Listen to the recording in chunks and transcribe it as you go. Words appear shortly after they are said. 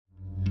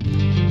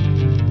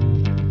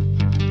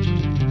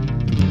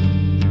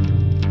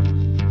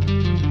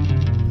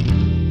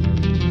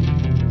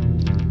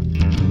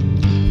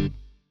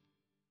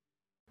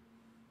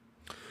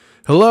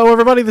Hello,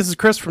 everybody. This is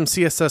Chris from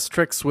CSS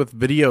Tricks with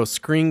video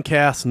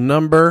screencast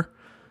number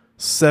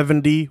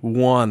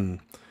 71.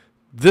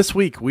 This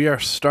week, we are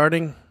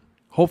starting,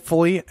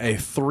 hopefully, a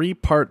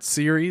three-part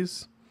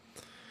series.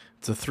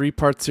 It's a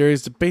three-part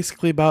series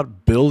basically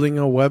about building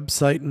a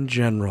website in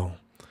general.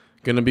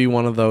 Going to be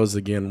one of those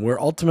again. We're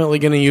ultimately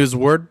going to use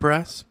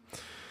WordPress,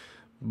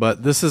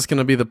 but this is going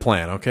to be the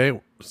plan, okay?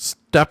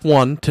 Step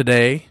one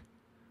today,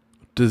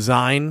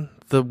 design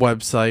the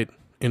website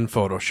in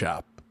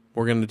Photoshop.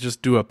 We're going to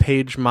just do a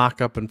page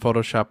mock-up in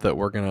Photoshop that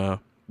we're going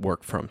to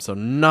work from. So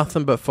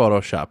nothing but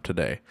Photoshop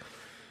today.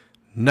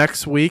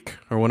 Next week,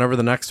 or whenever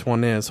the next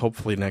one is,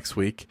 hopefully next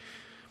week,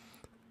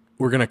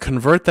 we're going to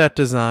convert that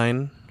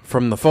design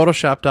from the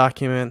Photoshop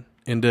document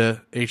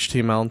into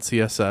HTML and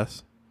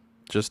CSS.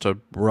 Just a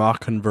raw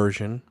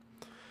conversion.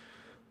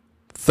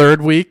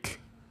 Third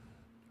week,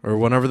 or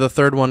whenever the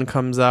third one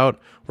comes out,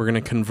 we're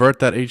going to convert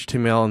that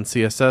HTML and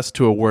CSS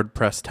to a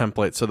WordPress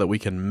template so that we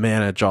can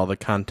manage all the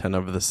content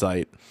of the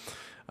site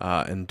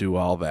and do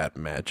all that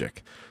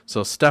magic.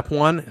 So step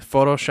one,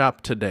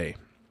 Photoshop today.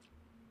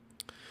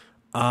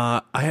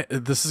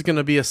 This is going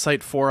to be a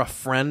site for a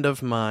friend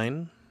of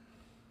mine.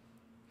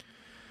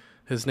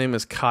 His name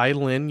is Kai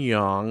Lin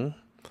Yong.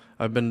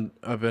 I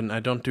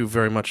don't do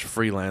very much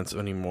freelance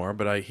anymore,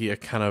 but I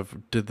kind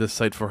of did this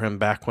site for him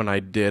back when I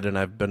did, and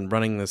I've been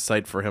running this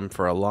site for him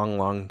for a long,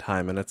 long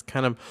time, and it's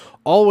kind of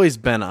always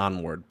been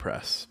on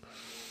WordPress.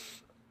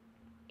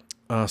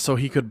 So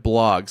he could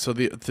blog. So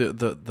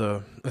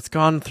the it's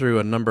gone through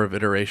a number of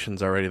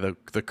iterations already.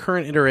 The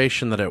current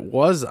iteration that it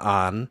was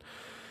on,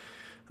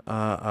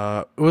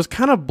 it was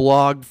kind of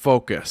blog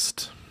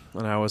focused.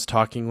 And I was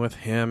talking with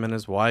him and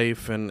his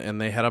wife,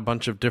 and they had a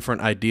bunch of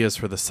different ideas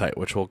for the site,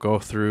 which we'll go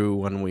through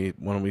when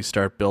we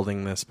start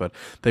building this. But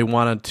they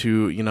wanted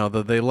to,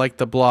 they liked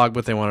the blog,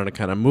 but they wanted to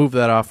kind of move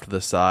that off to the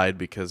side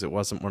because it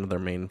wasn't one of their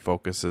main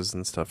focuses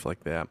and stuff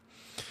like that.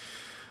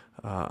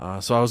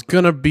 So I was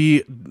going to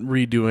be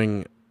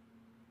redoing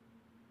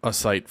a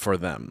site for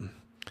them.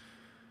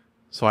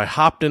 So I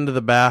hopped into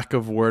the back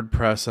of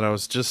WordPress, and I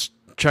was just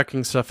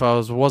checking stuff.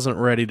 Wasn't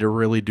ready to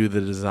really do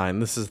the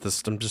design.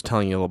 I'm just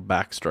telling you a little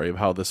backstory of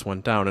how this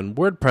went down. And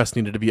WordPress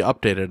needed to be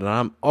updated, and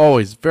I'm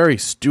always very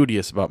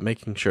studious about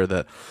making sure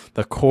that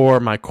my core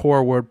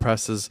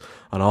WordPresses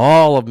on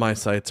all of my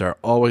sites are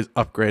always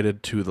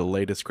upgraded to the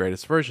latest,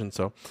 greatest version.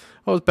 So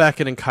I was back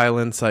in Kai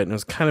Lin's site, and it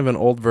was kind of an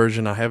old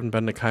version. I haven't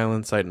been to Kai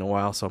Lin's site in a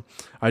while, so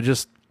I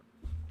just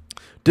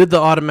did the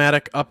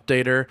automatic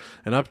updater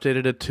and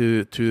updated it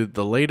to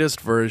the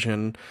latest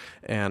version,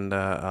 and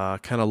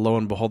kind of lo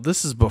and behold,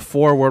 this is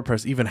before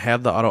WordPress even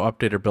had the auto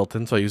updater built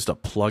in, so I used a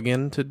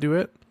plugin to do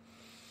it.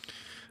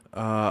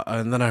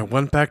 And then I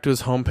went back to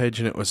his homepage,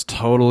 and it was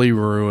totally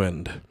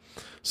ruined.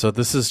 So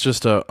this is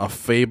just a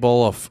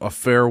fable, a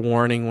fair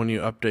warning when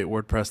you update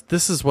WordPress.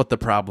 This is what the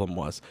problem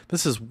was.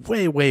 This is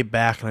way, way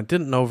back, and I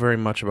didn't know very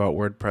much about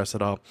WordPress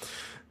at all.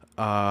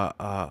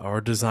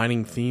 Or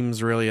designing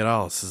themes really at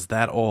all. This is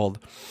that old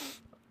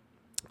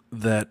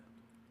that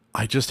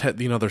I just had,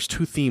 there's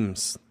two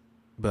themes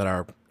that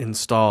are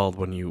installed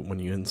when you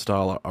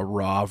install a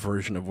raw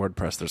version of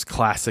WordPress. There's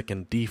classic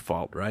and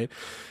default, right?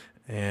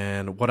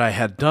 And what I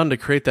had done to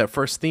create that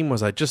first theme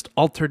was I just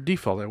altered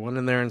default. I went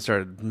in there and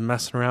started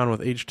messing around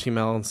with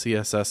HTML and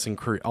CSS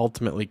and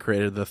ultimately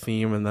created the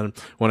theme. And then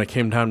when it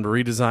came time to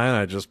redesign,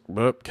 I just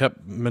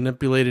kept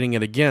manipulating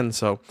it again.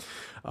 So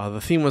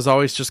the theme was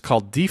always just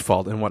called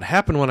default, and what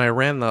happened when I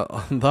ran the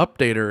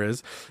updater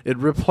is it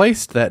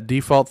replaced that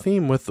default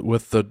theme with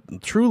the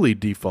truly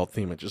default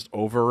theme. It just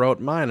overwrote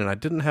mine, and I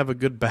didn't have a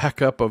good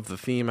backup of the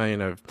theme.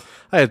 I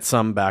had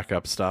some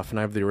backup stuff, and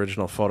I have the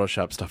original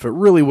Photoshop stuff. It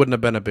really wouldn't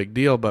have been a big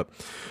deal, but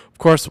of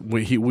course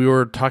we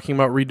were talking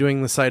about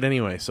redoing the site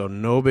anyway, so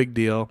no big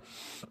deal.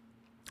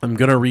 I'm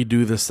going to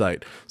redo the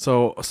site.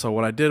 So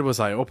what I did was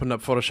I opened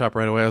up Photoshop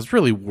right away. I was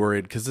really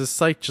worried because this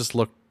site just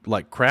looked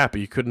like crap.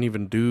 You couldn't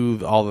even do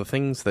all the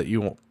things that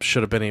you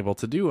should have been able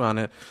to do on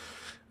it.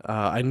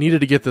 I needed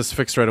to get this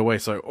fixed right away,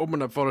 so I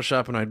opened up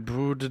Photoshop and I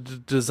drew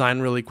design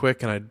really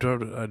quick, and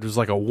it was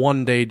like a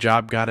one-day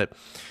job, got it.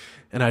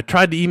 And I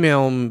tried to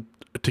email him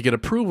to get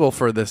approval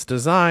for this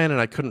design,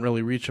 and I couldn't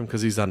really reach him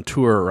because he's on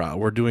tour.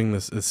 We're doing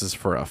this. This is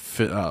for a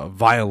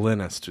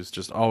violinist who's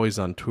just always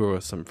on tour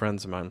with some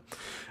friends of mine,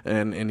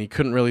 and he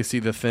couldn't really see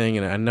the thing,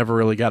 and I never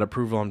really got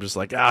approval. I'm just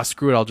like,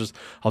 screw it.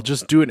 I'll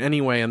just do it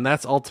anyway, and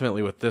that's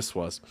ultimately what this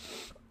was.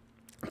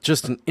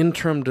 Just an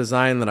interim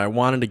design that I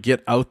wanted to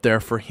get out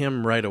there for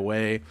him right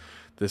away.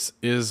 This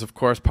is, of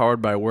course,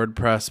 powered by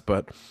WordPress,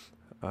 but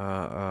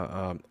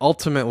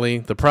ultimately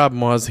the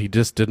problem was he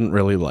just didn't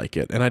really like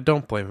it, and I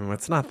don't blame him.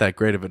 It's not that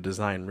great of a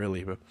design,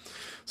 really. But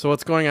so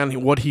what's going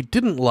on? What he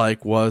didn't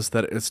like was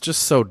that it's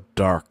just so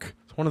dark.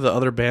 One of the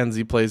other bands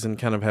he plays in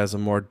kind of has a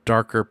more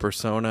darker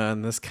persona,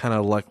 and this kind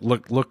of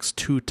looks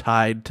too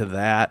tied to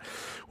that,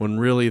 when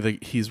really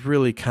he's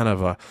really kind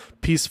of a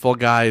peaceful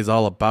guy. He's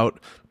all about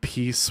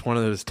peace. One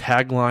of his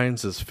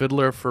taglines is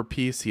Fiddler for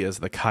Peace. He has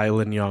the Kai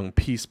Lin Yong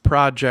Peace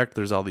Project.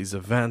 There's all these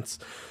events.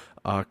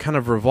 kind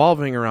of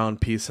revolving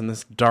around peace, and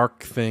this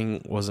dark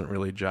thing wasn't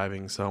really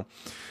jiving. So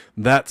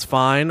that's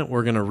fine.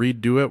 We're going to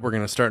redo it. We're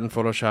going to start in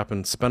Photoshop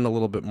and spend a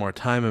little bit more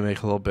time and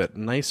make a little bit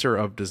nicer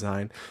of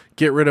design.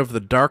 Get rid of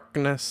the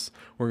darkness.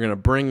 We're going to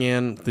bring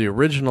in the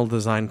original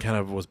design, kind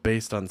of was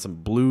based on some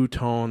blue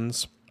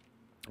tones,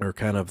 or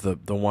kind of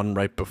the one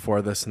right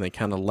before this, and they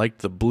kind of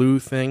liked the blue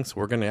thing. So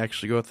we're going to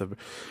actually go with a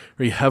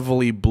very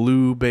heavily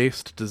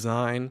blue-based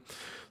design.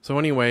 So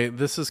anyway,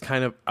 this is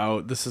kind of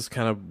out. This is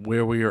kind of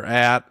where we are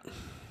at.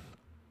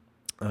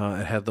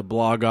 It had the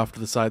blog off to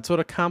the side, so it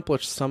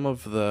accomplished some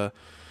of the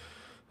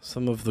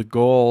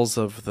goals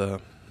of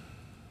the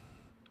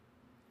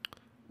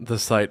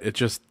site. It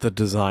just, the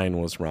design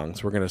was wrong,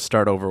 so we're going to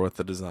start over with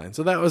the design.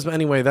 So that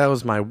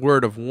was my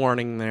word of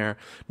warning there.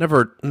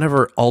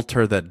 Never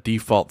alter that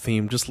default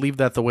theme. Just leave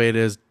that the way it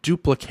is.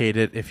 Duplicate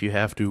it if you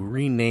have to.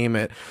 Rename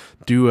it.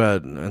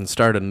 And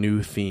start a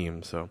new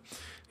theme. So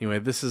anyway,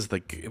 this is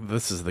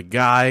the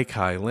guy,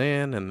 Kai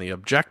Lan, and the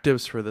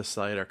objectives for this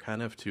site are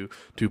kind of to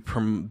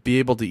be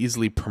able to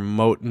easily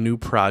promote new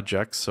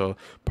projects. So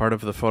part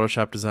of the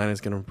Photoshop design is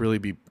going to really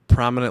be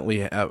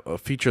prominently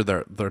feature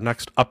their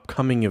next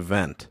upcoming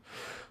event.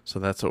 So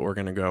that's what we're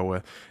going to go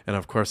with. And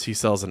of course, he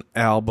sells an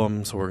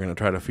album, so we're going to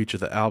try to feature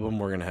the album.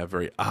 We're going to have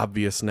very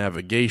obvious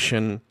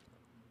navigation.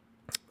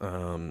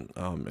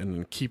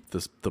 And keep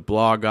the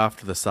blog off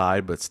to the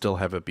side, but still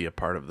have it be a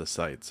part of the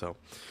site. So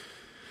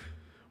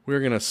we're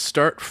going to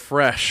start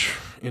fresh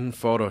in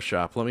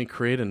Photoshop. Let me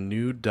create a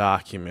new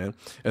document.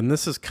 And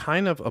this is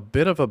kind of a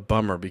bit of a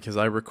bummer because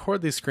I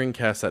record these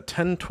screencasts at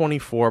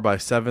 1024 by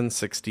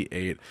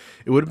 768.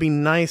 It would be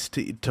nice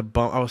to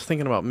bump. I was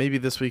thinking about maybe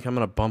this week I'm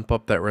going to bump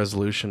up that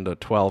resolution to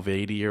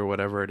 1280 or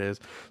whatever it is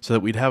so that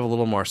we'd have a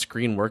little more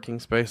screen working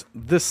space.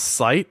 This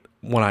site,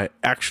 when I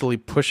actually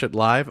push it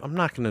live, I'm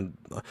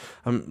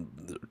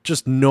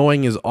just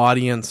knowing his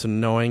audience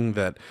and knowing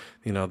that,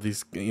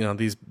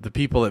 the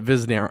people that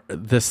visit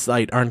this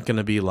site aren't going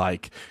to be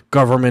like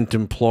government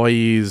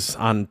employees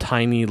on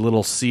tiny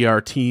little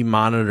CRT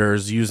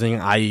monitors using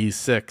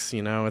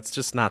IE6. It's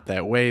just not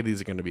that way.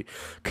 These are going to be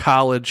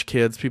college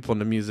kids, people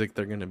into music.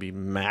 They're going to be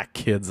Mac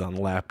kids on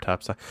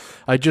laptops.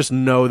 I just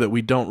know that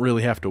we don't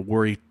really have to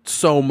worry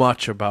so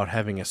much about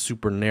having a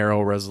super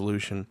narrow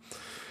resolution.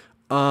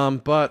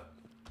 But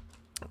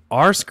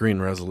our screen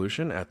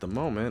resolution at the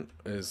moment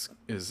is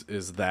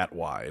that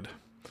wide.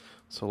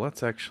 So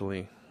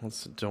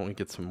don't we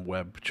get some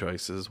web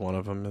choices? One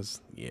of them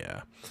is,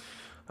 yeah.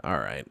 All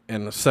right.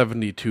 And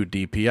 72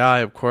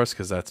 DPI, of course,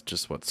 because that's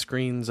just what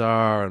screens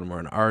are. And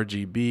we're in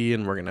RGB,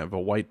 and we're going to have a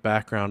white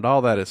background.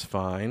 All that is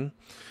fine.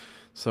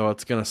 So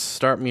it's going to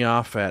start me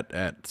off at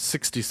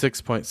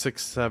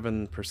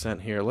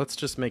 66.67% here. Let's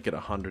just make it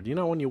 100.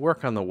 When you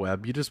work on the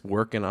web, you just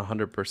work in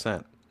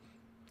 100%.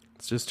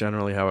 It's just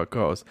generally how it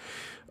goes.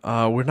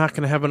 We're not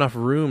going to have enough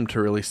room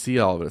to really see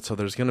all of it, so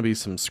there's going to be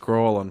some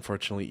scroll,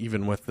 unfortunately,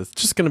 even with this.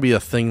 It's just going to be a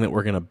thing that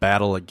we're going to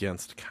battle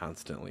against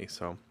constantly,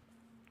 so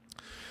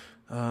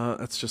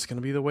that's just going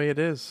to be the way it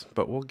is,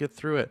 but we'll get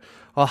through it.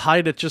 I'll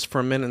hide it just for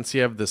a minute and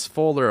see I have this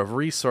folder of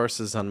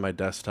resources on my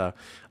desktop.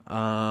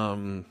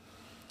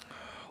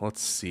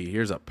 Let's see.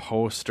 Here's a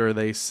poster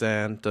they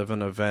sent of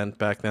an event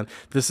back then.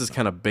 This is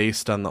kind of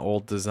based on the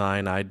old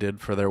design I did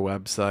for their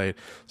website.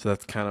 So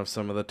that's kind of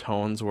some of the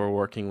tones we're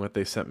working with.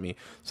 They sent me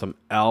some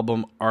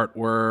album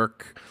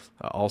artwork,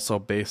 also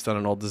based on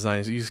an old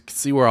design. So you can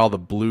see where all the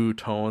blue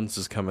tones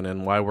is coming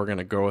in, why we're going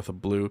to go with a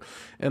blue.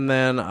 And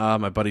then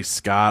my buddy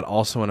Scott,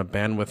 also in a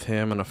band with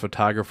him, and a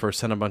photographer,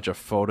 sent a bunch of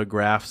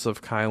photographs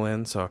of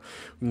Kylan. So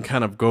we can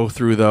kind of go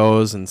through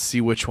those and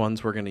see which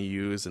ones we're going to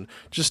use and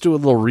just do a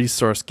little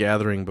resource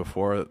gathering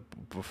before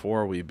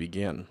we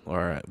begin,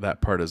 or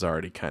that part is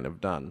already kind of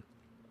done.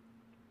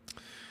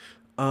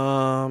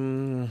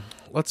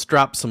 Let's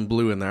drop some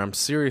blue in there. I'm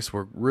serious,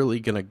 we're really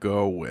going to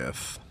go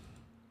with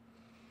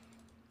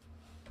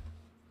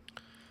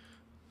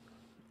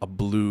a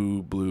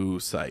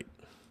blue site.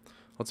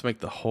 Let's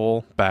make the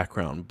whole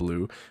background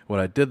blue.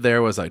 What I did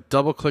there was I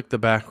double-clicked the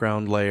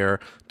background layer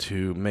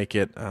to make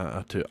it,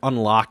 to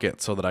unlock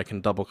it so that I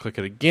can double-click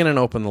it again and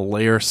open the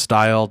layer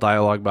style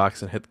dialog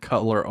box and hit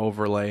color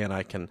overlay, and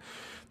I can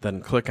then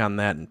click on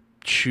that and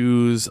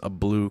choose a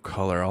blue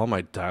color. All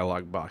my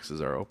dialog boxes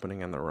are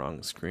opening on the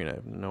wrong screen. I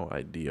have no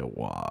idea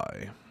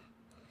why.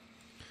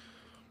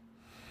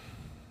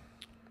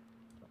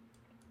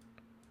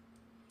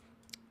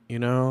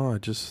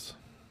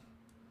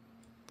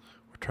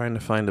 Trying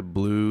to find a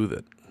blue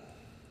that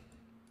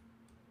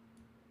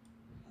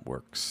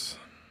works.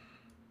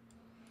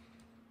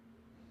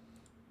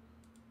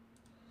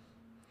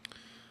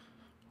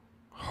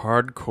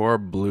 Hardcore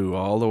blue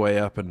all the way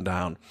up and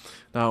down.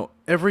 Now,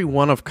 every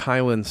one of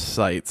Kylan's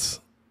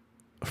sites,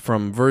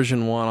 from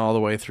version 1 all the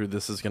way through,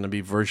 this is going to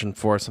be version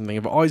 4 or something,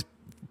 I've always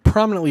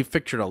prominently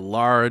featured a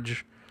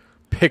large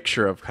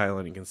picture of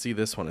Kylan. You can see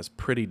this one is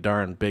pretty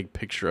darn big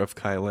picture of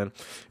Kylan.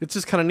 It's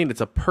just kind of neat.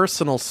 It's a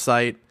personal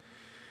site.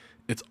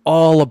 It's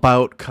all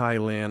about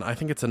Kylan. I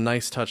think it's a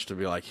nice touch to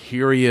be like,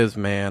 here he is,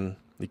 man.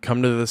 You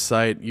come to the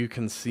site, you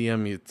can see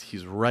him.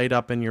 He's right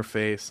up in your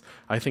face.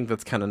 I think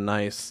that's kind of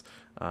nice,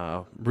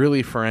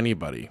 really, for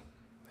anybody.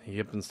 He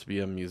happens to be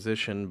a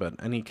musician, but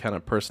any kind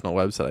of personal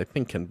website, I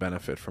think, can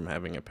benefit from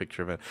having a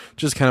picture of it.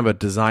 Just kind of a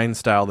design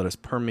style that has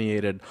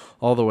permeated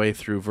all the way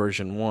through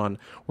version 1.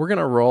 We're going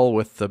to roll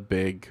with the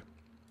big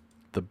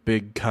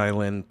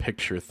Kylan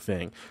picture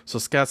thing. So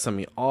Scott sent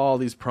me all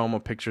these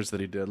promo pictures that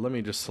he did. Let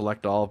me just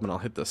select all of them, and I'll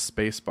hit the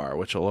space bar,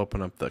 which will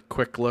open up the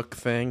quick look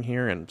thing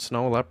here in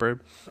Snow Leopard.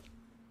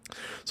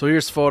 So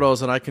here's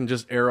photos, and I can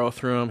just arrow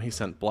through them. He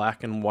sent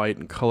black and white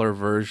and color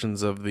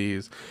versions of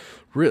these.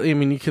 Really, I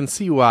mean, you can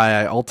see why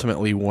I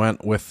ultimately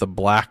went with the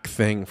black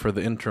thing for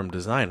the interim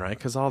design, right?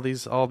 Because all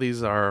these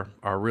are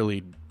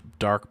really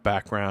dark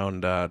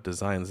background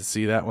designs.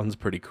 See, that one's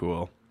pretty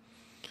cool.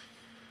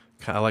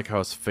 Kind of like how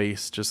his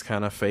face just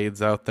kind of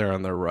fades out there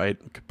on the right.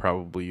 Could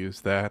probably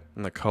use that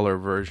in the color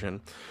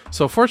version.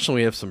 So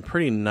fortunately, we have some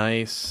pretty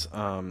nice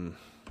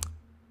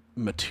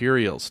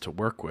materials to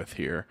work with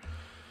here,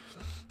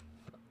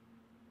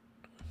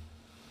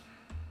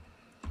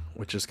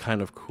 which is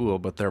kind of cool,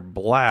 but they're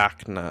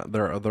black,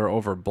 they're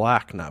over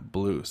black, not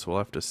blue. So we'll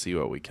have to see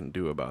what we can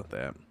do about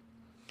that.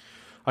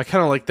 I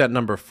kind of like that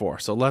number 4.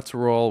 So let's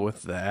roll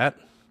with that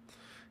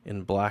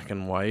in black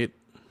and white.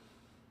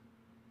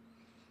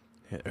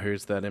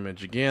 Here's that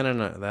image again,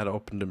 and that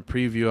opened in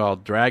preview. I'll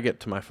drag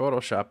it to my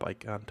Photoshop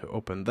icon to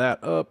open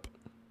that up.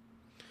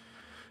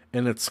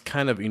 And it's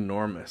kind of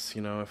enormous,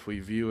 you know, if we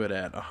view it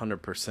at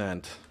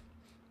 100%.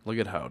 Look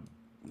at how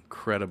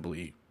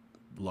incredibly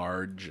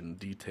large and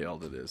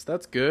detailed it is.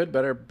 That's good.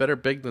 Better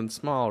big than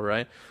small,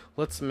 right?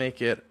 Let's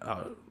make it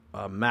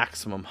a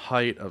maximum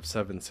height of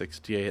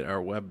 768,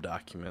 our web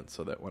document,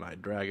 so that when I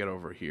drag it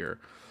over here,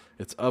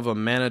 it's of a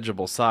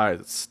manageable size.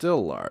 It's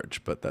still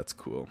large, but that's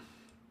cool.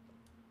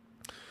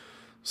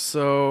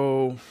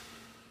 So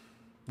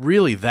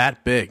really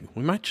that big.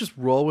 We might just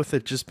roll with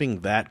it just being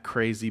that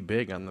crazy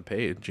big on the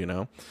page, you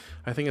know?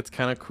 I think it's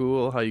kind of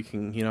cool how you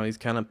can, you know, he's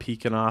kind of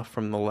peeking off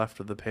from the left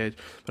of the page.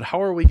 But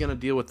how are we going to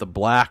deal with the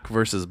black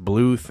versus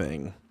blue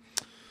thing?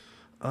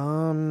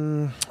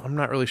 I'm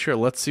not really sure.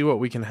 Let's see what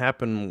we can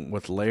happen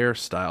with layer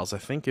styles. I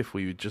think if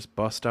we just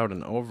bust out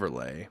an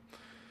overlay,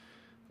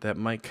 that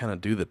might kind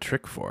of do the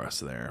trick for us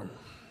there.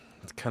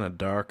 It's kind of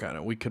dark on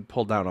it. We could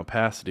pull down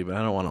opacity, but I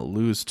don't want to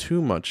lose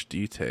too much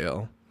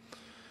detail.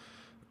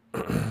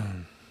 We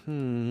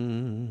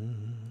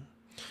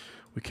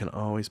can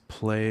always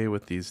play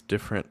with these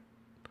different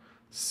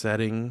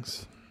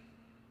settings.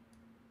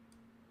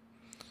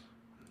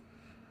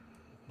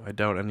 I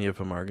doubt any of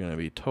them are going to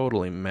be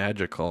totally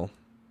magical.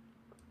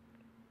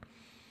 I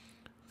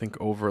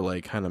think overlay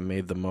kind of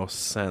made the most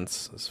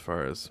sense as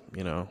far as,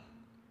 you know,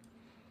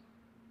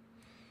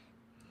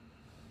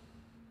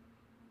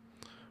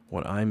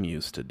 what I'm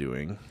used to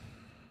doing.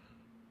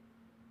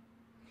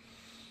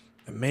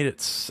 It made it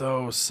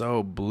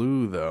so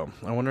blue, though.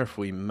 I wonder if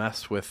we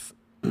mess with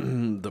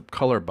the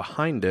color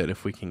behind it,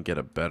 if we can get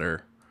a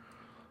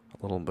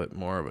little bit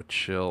more of a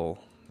chill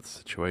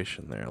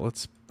situation there.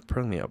 Let's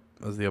bring the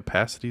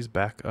opacities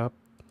back up.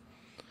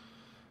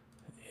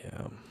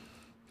 Yeah.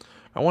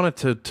 I wanted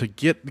to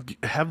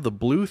have the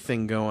blue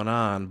thing going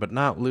on, but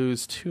not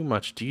lose too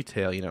much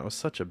detail. You know, it was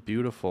such a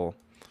beautiful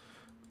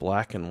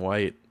black and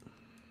white.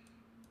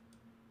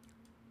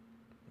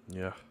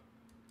 Yeah.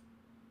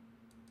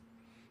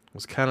 It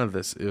was kind of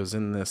this, it was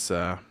in this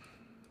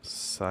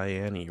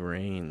cyan-y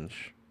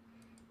range.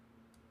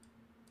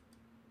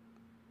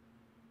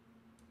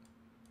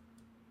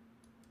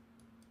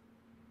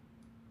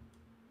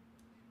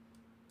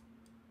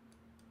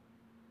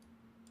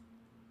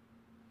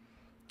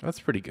 That's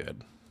pretty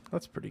good.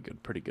 That's pretty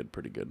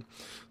good.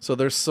 So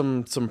there's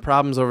some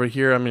problems over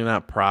here. I mean,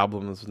 not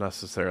problems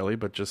necessarily,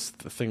 but just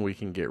the thing we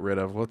can get rid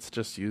of. Let's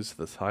just use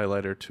this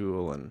highlighter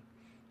tool and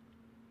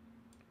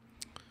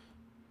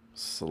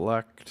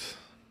select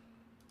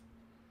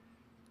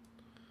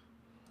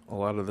a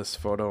lot of this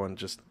photo and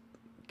just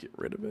get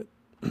rid of it.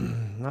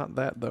 Not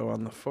that, though,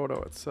 on the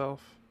photo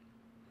itself.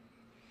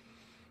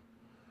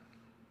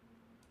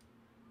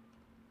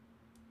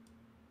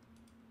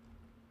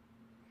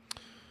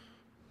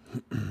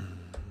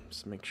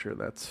 Just make sure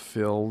that's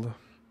filled.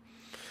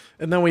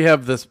 And then we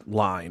have this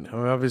line.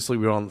 Obviously,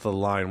 we want the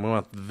line. We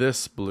want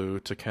this blue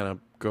to kind of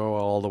go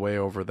all the way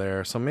over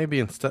there. So maybe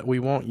instead we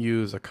won't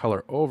use a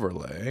color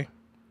overlay.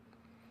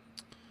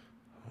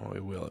 Well, we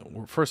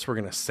will. First, we're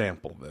going to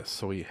sample this.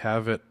 So we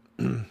have it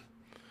in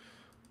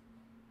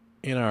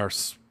our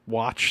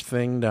swatch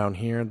thing down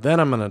here. Then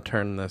I'm going to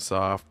turn this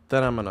off.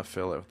 Then I'm going to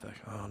fill it with that.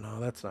 Oh,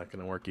 no, that's not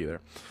going to work either.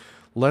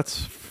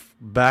 Let's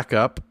back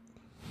up.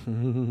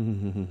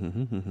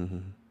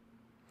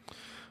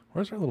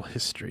 Where's our little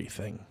history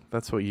thing?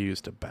 That's what you use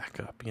to back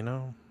up, you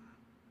know?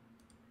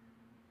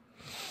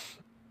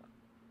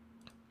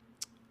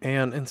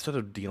 And instead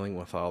of dealing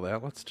with all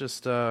that, let's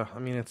just, I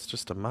mean, it's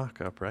just a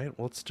mock-up, right?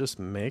 Let's just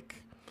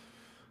make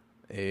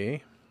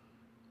a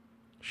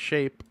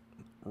shape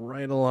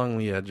right along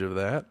the edge of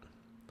that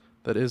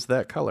is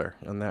that color.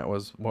 And that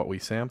was what we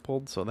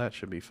sampled, so that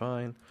should be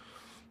fine.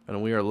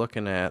 And we are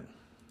looking at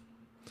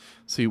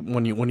See,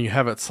 when you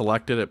have it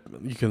selected,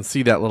 you can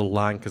see that little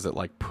line because it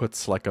like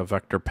puts like a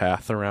vector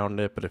path around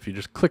it. But if you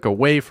just click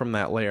away from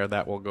that layer,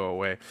 that will go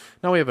away.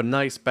 Now we have a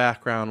nice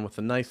background with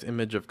a nice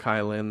image of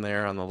Kylin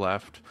there on the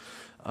left.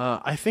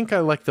 I think I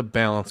like the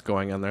balance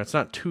going on there. It's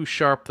not too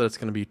sharp that it's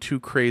going to be too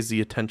crazy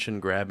attention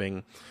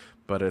grabbing,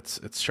 but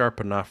it's sharp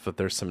enough that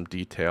there's some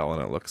detail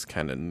and it looks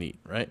kind of neat,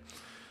 right?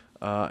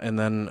 And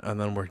then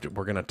we're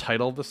going to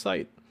title the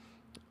site.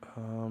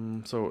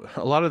 So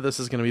a lot of this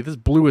is going to be, this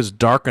blue is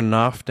dark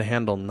enough to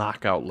handle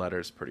knockout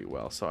letters pretty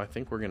well. So I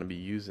think we're going to be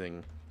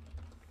using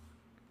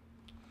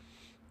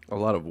a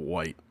lot of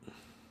white.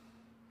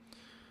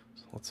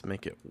 So let's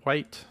make it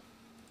white.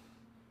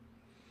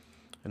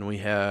 And we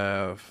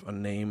have a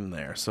name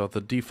there. So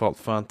the default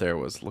font there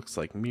looks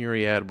like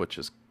Myriad, which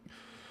is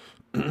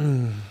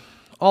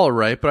all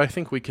right, but I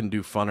think we can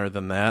do funner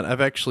than that.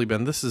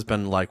 This has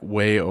been like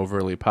way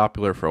overly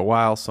popular for a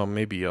while, so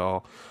maybe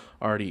y'all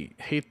already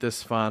hate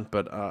this font,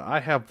 but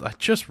I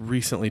just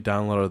recently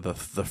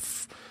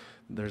downloaded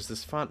there's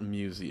this font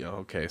Museo.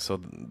 Okay,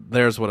 so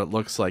there's what it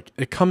looks like.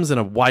 It comes in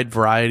a wide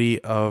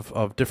variety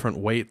of different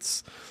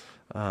weights,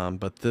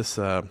 but this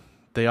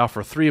they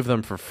offer 3 of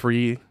them for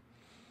free,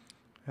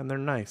 and they're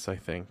nice, I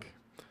think.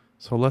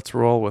 So let's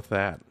roll with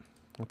that.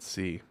 Let's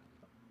see.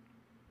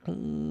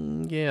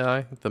 Yeah,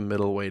 I think the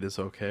middle weight is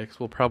okay, because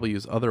we'll probably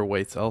use other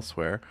weights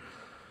elsewhere.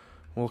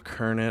 We'll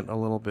kern it a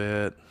little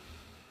bit,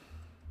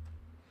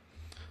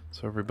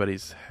 so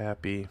everybody's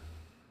happy.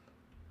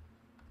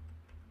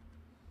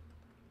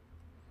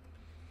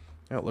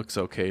 That looks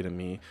okay to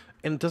me.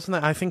 And doesn't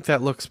that, I think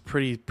that looks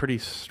pretty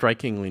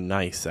strikingly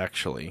nice,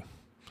 actually.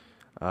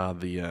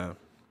 The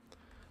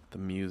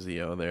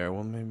Museo there.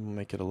 Well, maybe we'll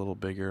make it a little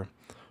bigger.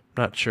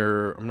 I'm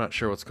not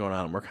sure what's going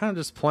on. We're kind of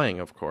just playing,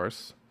 of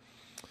course.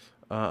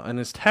 And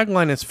his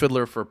tagline is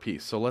Fiddler for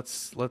Peace. So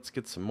let's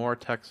get some more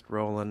text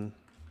rolling.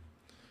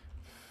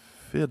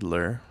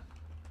 Fiddler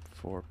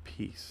for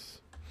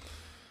Peace.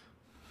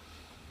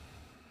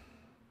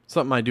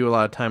 Something I do a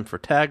lot of time for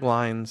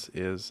taglines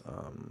is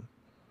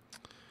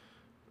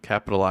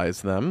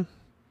capitalize them.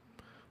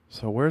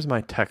 So where's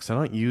my text? I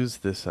don't use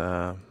this.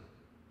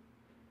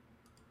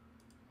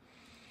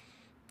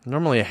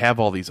 Normally I have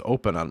all these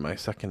open on my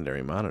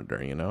secondary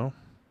monitor, you know?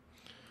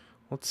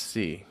 Let's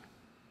see.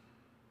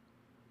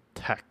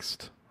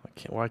 Text.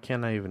 Why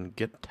can't I even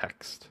get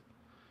text?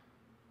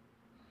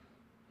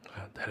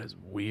 That is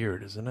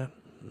weird, isn't it?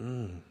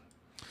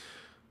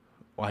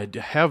 Well, I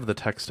have the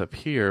text up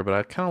here, but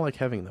I kind of like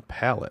having the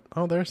palette.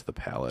 Oh, there's the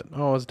palette.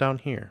 Oh, it's down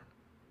here.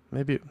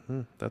 Maybe,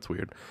 that's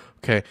weird.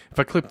 Okay, if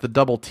I click the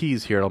double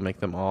T's here, it'll make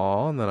them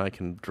all, and then I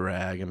can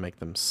drag and make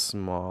them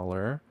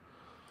smaller.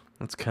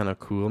 That's kind of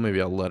cool. Maybe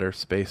I'll let her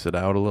space it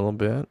out a little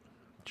bit.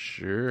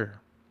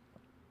 Sure.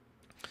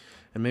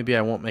 And maybe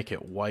I won't make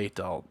it white.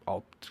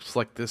 I'll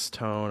select this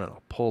tone, and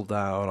I'll pull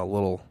down a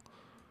little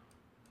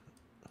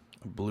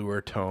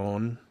bluer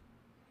tone.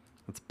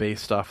 It's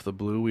based off the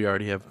blue we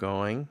already have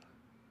going.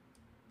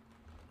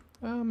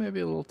 Oh, maybe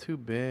a little too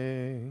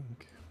big.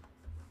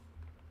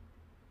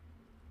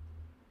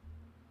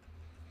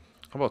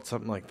 How about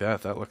something like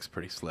that? That looks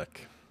pretty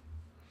slick.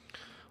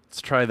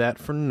 Let's try that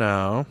for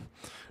now.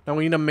 Now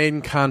we need a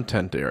main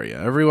content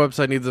area. Every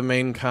website needs a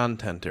main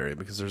content area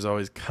because there's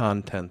always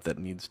content that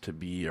needs to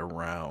be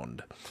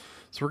around.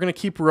 So we're going to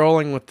keep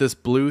rolling with this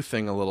blue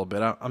thing a little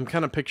bit. I'm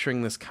kind of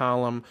picturing this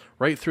column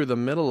right through the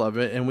middle of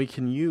it, and we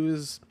can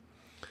use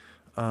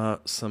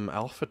some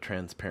alpha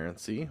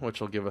transparency,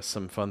 which will give us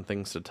some fun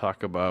things to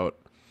talk about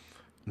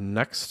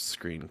next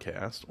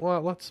screencast.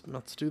 Well, let's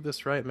do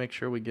this right. Make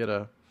sure we get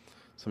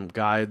some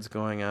guides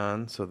going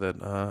on so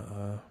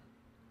that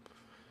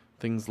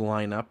things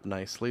line up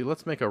nicely.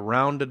 Let's make a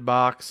rounded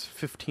box,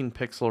 15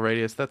 pixel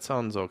radius. That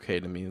sounds okay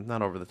to me.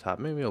 Not over the top.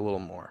 Maybe a little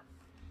more.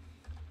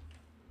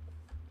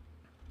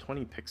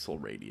 20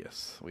 pixel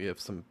radius. We have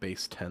some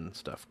base 10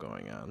 stuff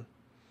going on.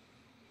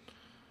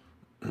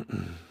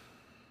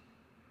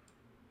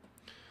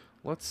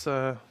 Let's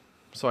so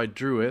I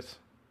drew it.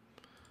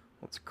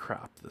 Let's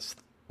crop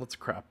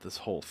this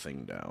whole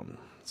thing down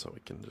so we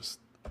can just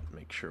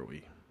make sure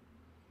we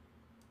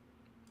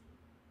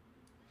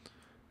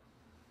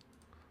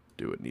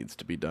do what needs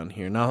to be done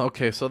here. Now,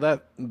 okay, so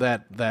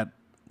that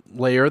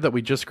layer that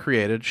we just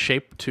created,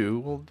 shape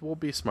 2, we'll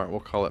be smart. We'll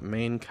call it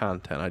main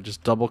content. I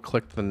just double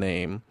clicked the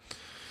name.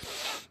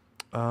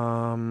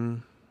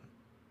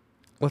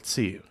 Let's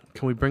see.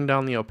 Can we bring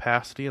down the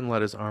opacity and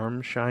let his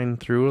arm shine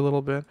through a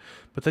little bit?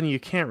 But then you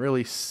can't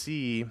really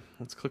see.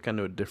 Let's click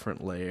onto a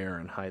different layer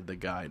and hide the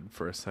guide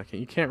for a second.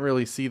 You can't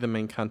really see the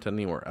main content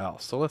anywhere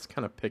else. So let's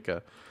kind of pick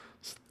a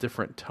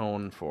different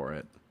tone for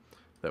it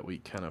that we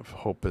kind of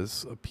hope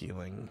is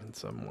appealing in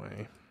some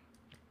way.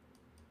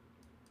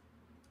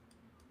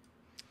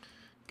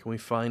 Can we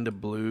find a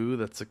blue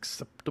that's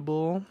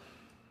acceptable?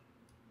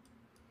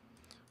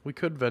 We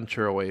could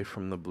venture away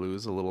from the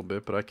blues a little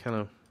bit, but I kind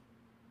of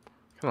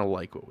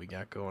like what we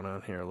got going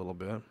on here a little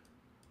bit.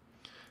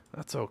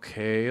 That's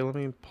okay. Let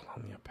me pull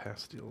on the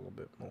opacity a little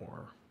bit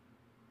more.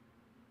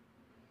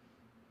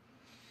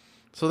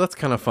 So that's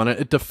kind of fun.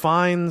 It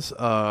defines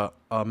a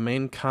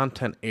main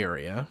content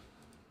area.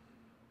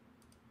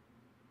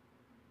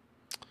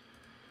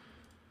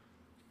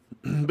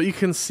 But you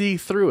can see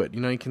through it.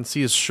 You can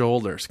see his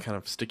shoulders kind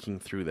of sticking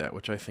through that,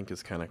 which I think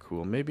is kind of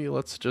cool. Maybe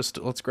let's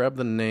grab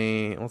the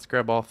name. Let's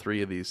grab all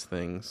three of these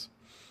things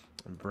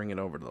and bring it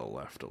over to the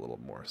left a little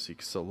more.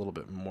 So a little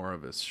bit more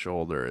of his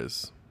shoulder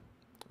is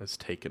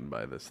taken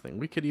by this thing.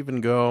 We could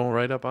even go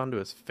right up onto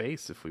his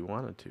face if we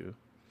wanted to.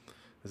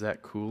 Is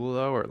that cool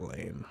though, or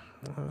lame?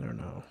 I don't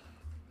know.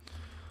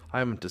 I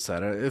haven't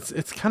decided.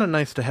 It's kind of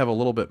nice to have a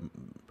little bit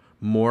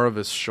more of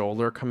his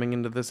shoulder coming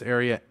into this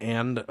area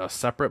and a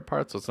separate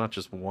part, so it's not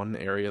just one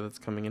area that's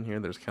coming in here.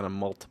 There's kind of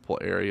multiple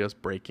areas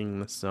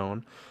breaking this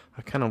zone.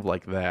 I kind of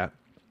like that.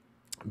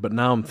 But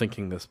now I'm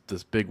thinking this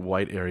big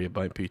white area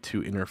might be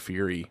too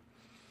interfery.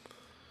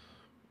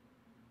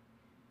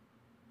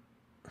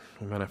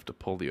 We might have to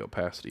pull the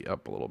opacity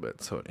up a little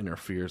bit so it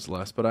interferes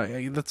less.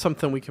 But that's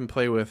something we can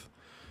play with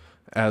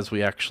as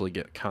we actually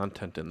get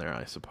content in there,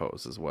 I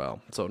suppose, as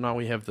well. So now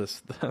we have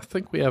this. I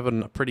think we have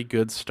a pretty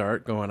good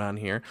start going on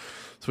here.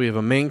 So we have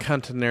a main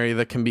content area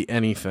that can be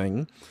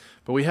anything.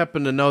 But we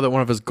happen to know that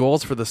one of his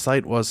goals for the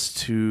site was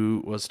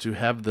to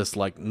have this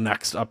like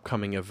next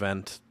upcoming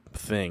event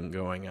thing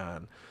going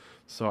on.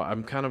 So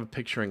I'm kind of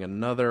picturing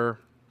another,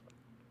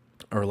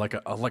 or like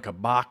a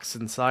box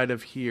inside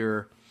of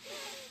here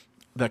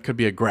that could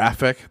be a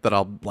graphic that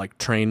I'll like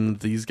train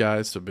these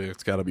guys to be.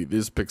 It's got to be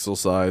this pixel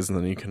size, and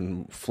then you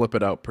can flip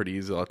it out pretty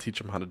easy. I'll teach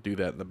them how to do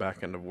that in the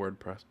back end of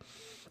WordPress.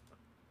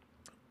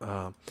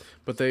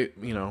 But they,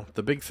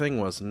 the big thing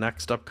was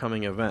next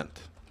upcoming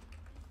event.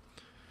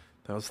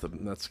 That's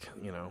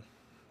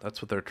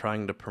what they're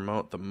trying to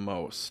promote the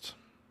most.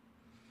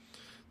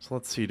 So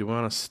let's see. Do we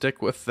want to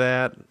stick with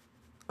that?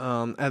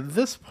 At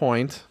this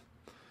point,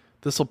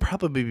 this will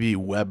probably be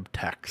web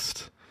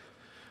text.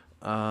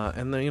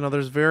 And then,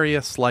 there's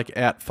various like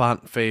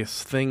 @font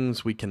face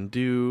things we can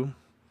do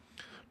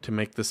to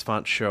make this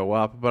font show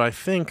up. But I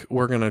think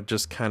we're going to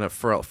just kind of,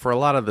 for a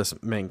lot of this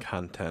main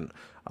content,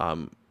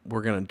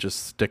 we're going to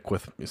just stick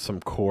with some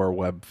core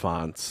web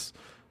fonts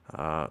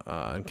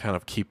and kind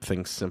of keep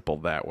things simple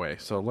that way.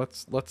 So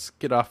let's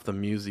get off the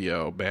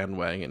Museo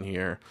bandwagon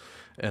here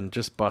and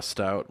just bust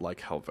out like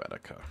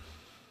Helvetica.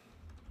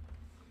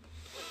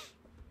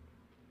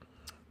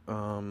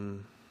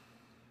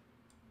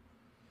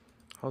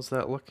 How's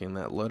that looking?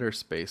 That letter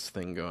space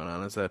thing going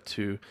on? Is that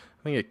too?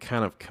 I think it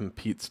kind of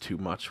competes too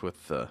much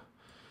with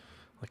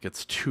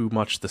it's too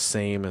much the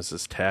same as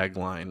his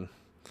tagline.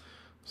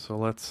 So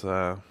let's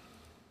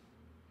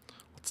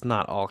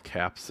not all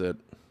caps it.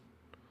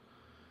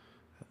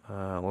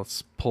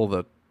 Let's pull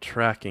the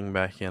tracking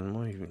back in.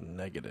 Maybe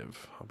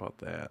negative. How about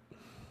that?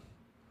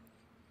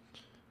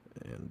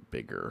 And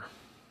bigger.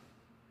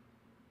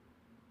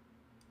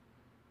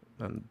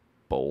 And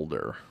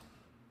bolder.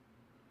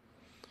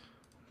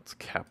 Let's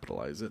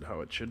capitalize it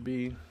how it should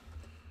be.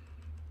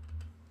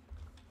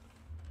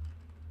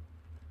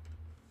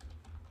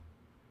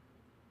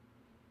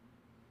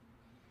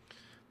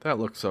 That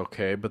looks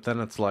okay, but then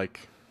it's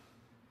like,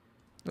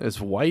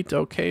 is white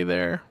okay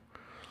there?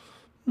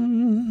 I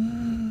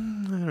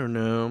don't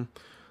know.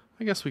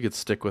 I guess we could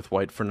stick with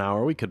white for now,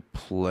 or we could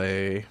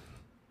play.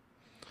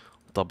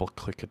 Double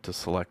click it to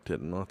select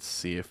it, and let's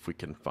see if we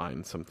can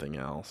find something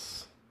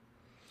else.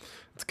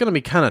 It's going to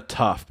be kind of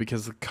tough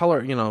because the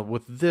color,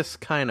 with this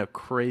kind of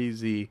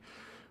crazy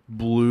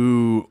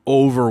blue,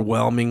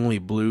 overwhelmingly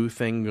blue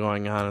thing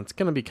going on, it's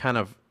going to be kind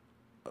of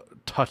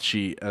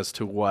touchy as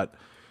to what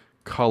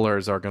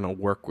colors are going to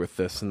work with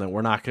this, and then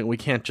we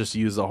can't just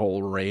use a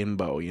whole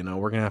rainbow,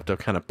 we're going to have to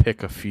kind of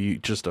pick a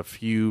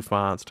few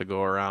fonts to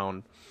go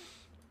around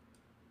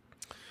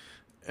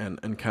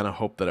and kind of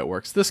hope that it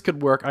works. This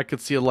could work. I could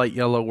see a light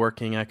yellow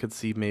working. I could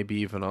see maybe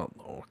even a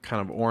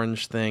kind of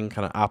orange thing,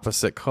 kind of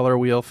opposite color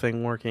wheel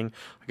thing working.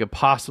 I could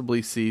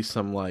possibly see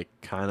some like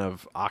kind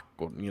of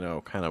aqua,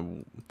 kind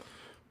of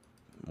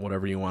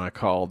whatever you want to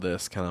call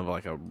this, kind of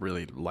like a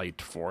really light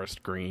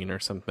forest green or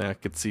something. I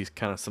could see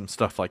kind of some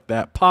stuff like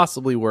that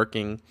possibly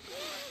working.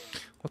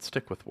 Let's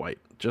stick with white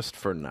just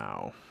for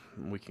now.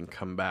 We can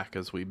come back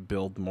as we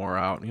build more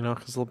out,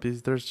 because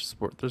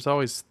there's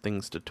always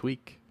things to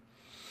tweak.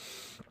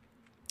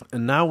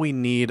 And now we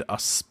need a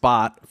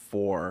spot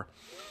for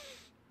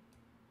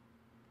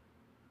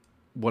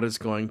what is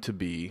going to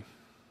be.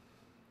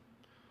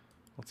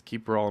 Let's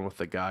keep rolling with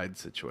the guide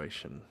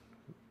situation.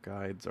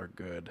 Guides are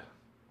good.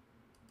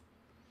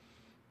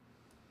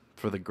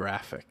 For the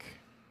graphic.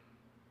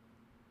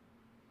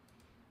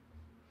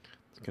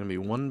 It's going to be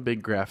one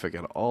big graphic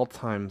at all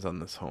times on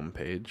this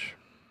homepage.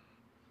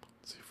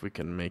 Let's see if we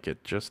can make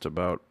it just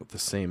about the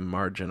same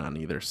margin on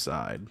either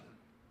side.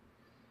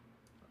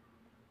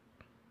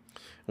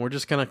 We're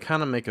just going to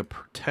kind of make a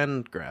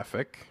pretend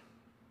graphic.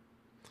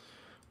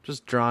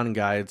 Just drawing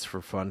guides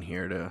for fun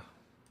here to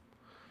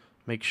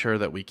make sure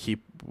that we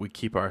keep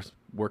our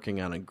working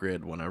on a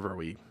grid whenever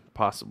we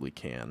possibly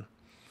can.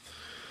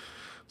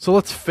 So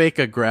let's fake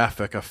a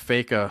graphic,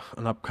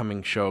 an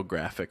upcoming show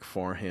graphic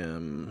for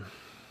him.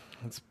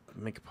 Let's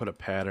put a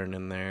pattern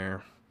in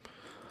there.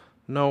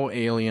 No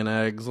alien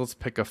eggs. Let's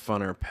pick a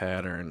funner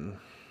pattern.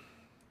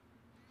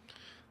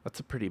 That's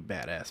a pretty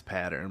badass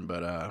pattern,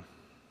 but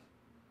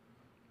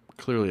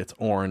clearly it's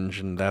orange,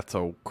 and that's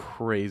a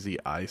crazy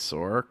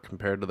eyesore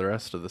compared to the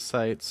rest of the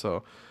site.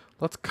 So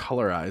let's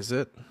colorize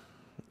it,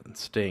 and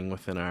staying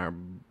within our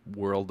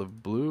world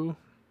of blue.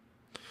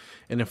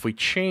 And if we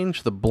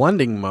change the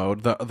blending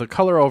mode, the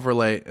color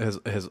overlay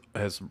is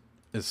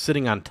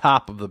sitting on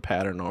top of the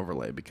pattern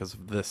overlay because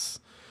of this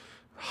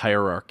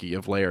hierarchy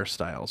of layer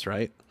styles,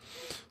 right?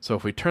 So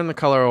if we turn the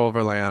color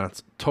overlay on,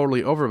 it's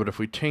totally over. But if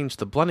we change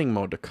the blending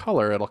mode to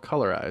color, it'll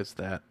colorize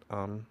that.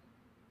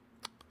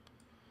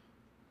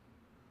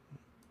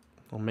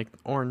 It'll make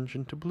orange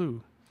into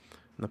blue.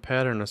 And the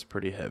pattern is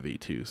pretty heavy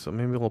too. So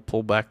maybe we'll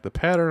pull back the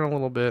pattern a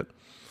little bit.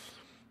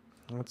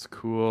 That's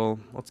cool.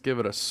 Let's give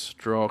it a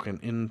stroke, an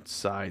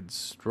inside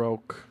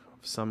stroke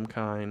of some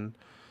kind.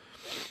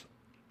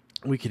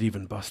 We could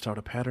even bust out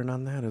a pattern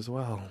on that as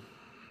well.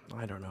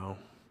 I don't know.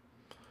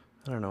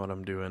 I don't know what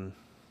I'm doing.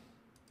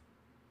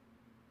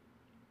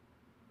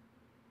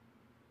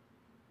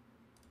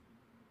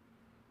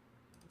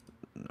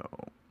 No.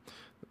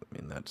 I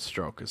mean, that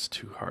stroke is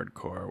too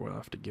hardcore. We'll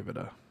have to give it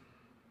a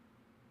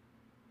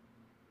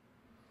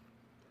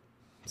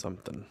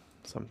something.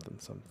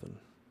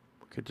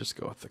 We could just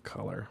go with the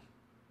color.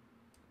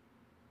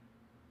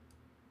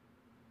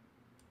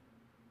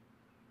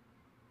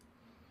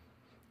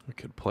 We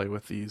could play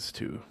with these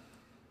too.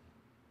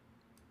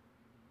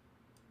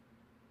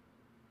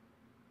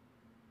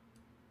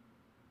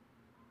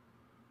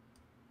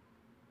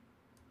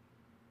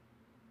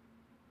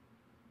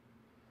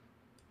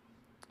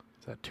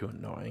 Is that too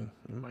annoying?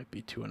 It might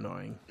be too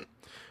annoying.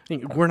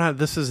 We're not.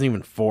 This isn't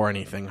even for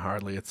anything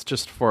hardly. It's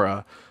just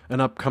for an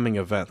upcoming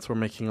event. So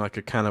we're making like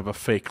a kind of a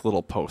fake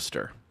little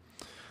poster.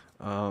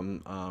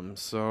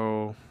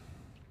 So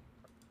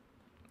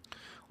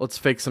let's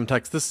fake some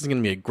text. This is going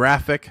to be a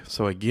graphic.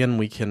 So again,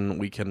 we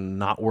can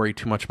not worry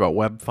too much about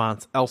web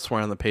fonts.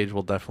 Elsewhere on the page,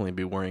 we'll definitely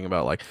be worrying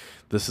about like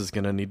this is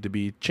going to need to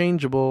be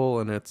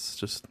changeable, and it's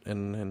just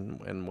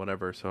and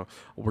whatever. So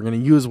we're going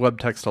to use web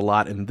text a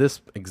lot. In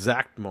this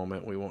exact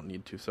moment, we won't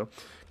need to. So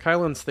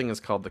Kylan's thing is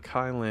called the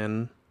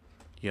Kylan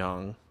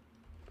Young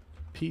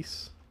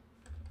Peace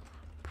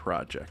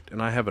Project,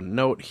 and I have a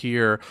note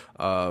here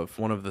of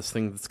one of this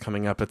things that's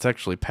coming up. It's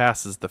actually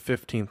passes the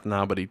 15th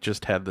now, but he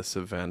just had this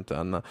event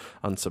on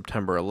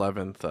September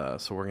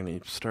 11th. So we're going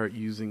to start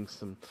use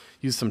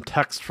some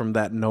text from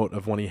that note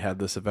of when he had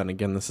this event.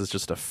 Again, this is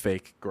just a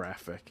fake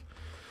graphic.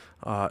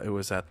 It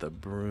was at the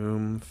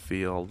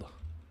Broomfield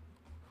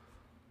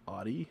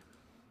Audi.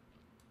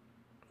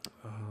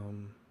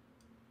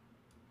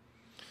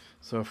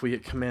 So if we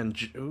hit Command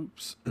J,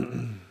 oops.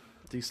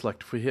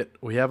 Deselect. If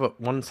we have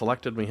one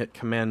selected, we hit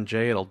Command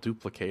J, it'll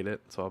duplicate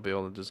it. So I'll be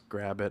able to just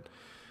grab it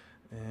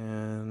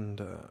and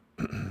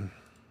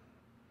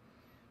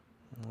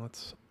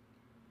let's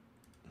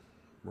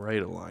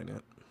right align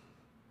it.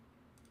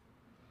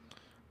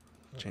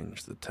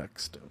 Change the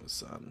text. It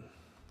was on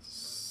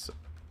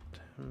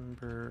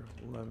September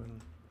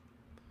 11th.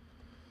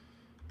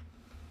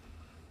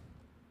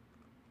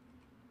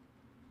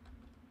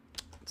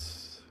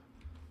 It's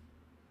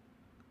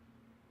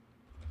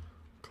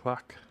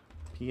clock.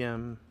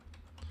 PM,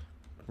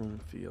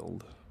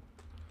 Broomfield,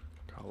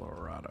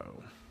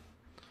 Colorado.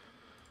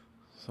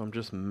 So I'm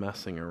just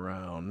messing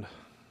around,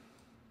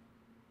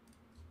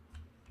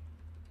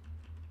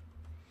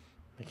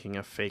 making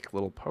a fake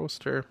little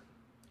poster.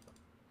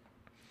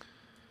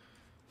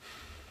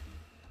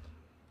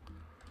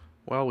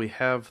 Well, we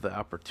have the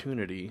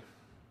opportunity.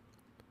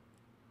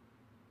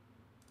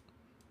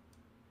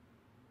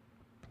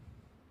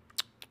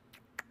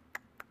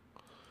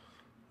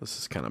 This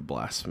is kind of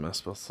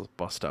blasphemous, but let's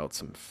bust out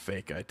some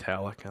fake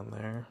italic on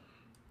there.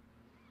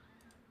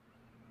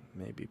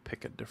 Maybe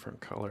pick a different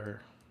color.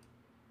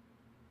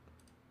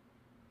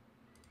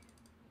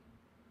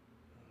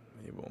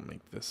 Maybe we'll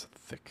make this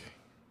thick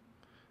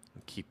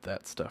and keep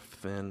that stuff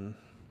thin.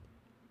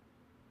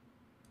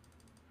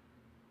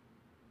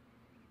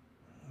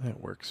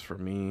 That works for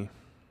me.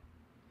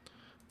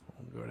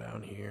 We'll go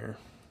down here.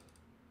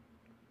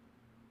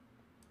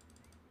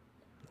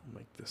 We'll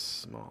make this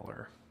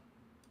smaller.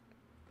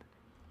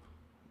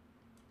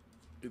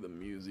 Do the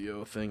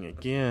Museo thing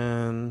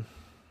again.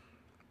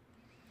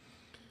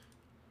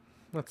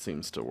 That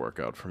seems to work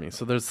out for me.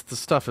 So the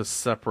stuff is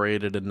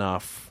separated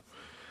enough,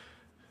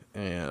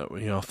 and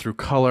through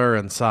color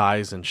and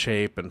size and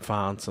shape and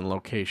fonts and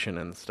location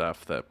and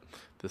stuff that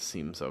this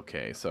seems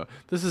okay. So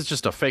this is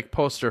just a fake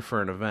poster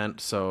for an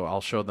event. So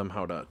I'll show them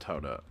how to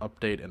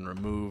update and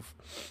remove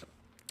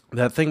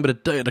that thing,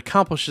 but it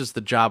accomplishes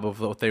the job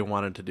of what they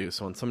wanted to do.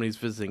 So when somebody's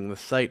visiting the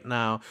site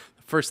now,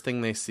 first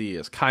thing they see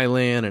is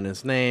Kylan and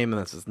his name, and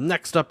that's his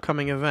next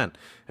upcoming event.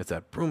 It's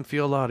at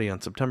Broomfield Audi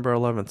on September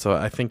 11th. So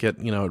I think it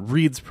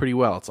reads pretty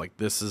well. It's like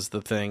this is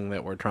the thing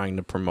that we're trying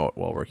to promote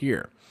while we're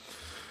here.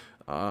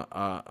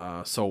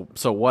 So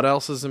what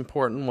else is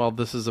important? Well,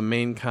 this is a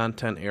main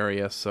content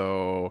area,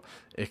 so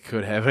it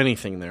could have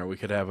anything there. We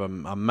could have a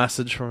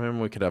message from him.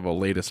 We could have a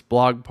latest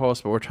blog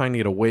post, but we're trying to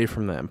get away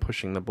from that and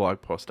pushing the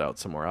blog post out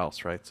somewhere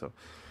else, right? So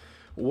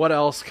what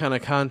else kind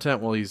of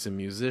content? Well, he's a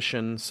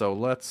musician, so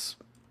let's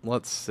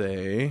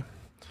say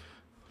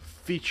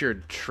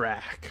featured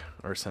track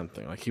or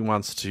something. Like he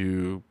wants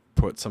to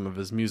put some of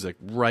his music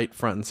right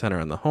front and center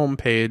on the home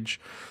page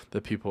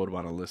that people would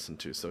want to listen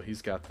to. So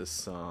he's got this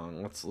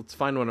song. Let's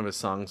find one of his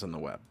songs on the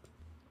web.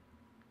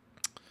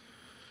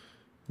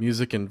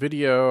 Music and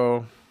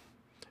video,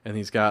 and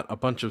he's got a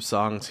bunch of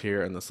songs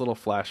here and this little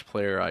flash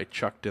player I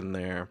chucked in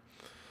there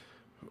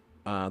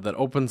that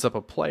opens up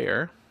a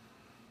player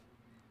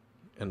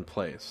and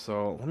plays.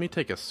 So let me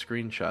take a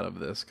screenshot of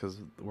this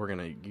because we're going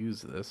to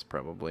use this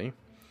probably.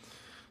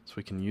 So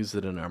we can use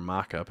it in our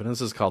mock-up. And this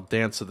is called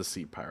Dance of the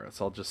Sea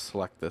Pirates. I'll just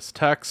select this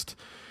text.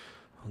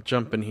 I'll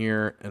jump in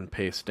here and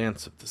paste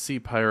Dance of the Sea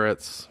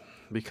Pirates.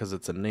 Because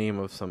it's a name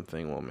of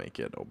something, we'll make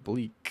it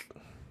oblique.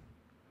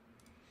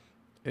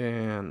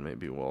 And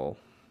maybe we'll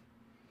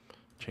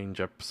change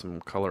up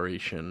some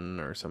coloration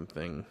or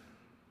something.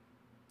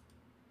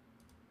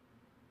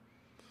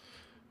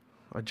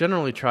 I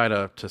generally try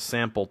to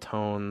sample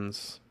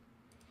tones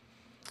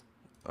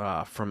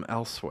from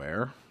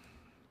elsewhere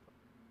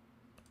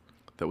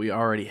that we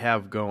already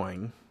have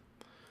going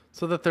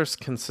so that there's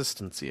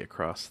consistency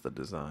across the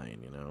design,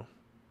 you know.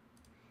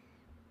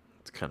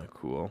 It's kind of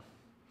cool.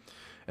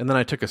 And then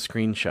I took a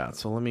screenshot,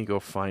 so let me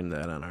go find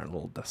that on our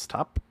little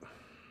desktop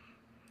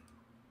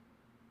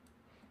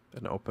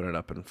and open it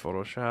up in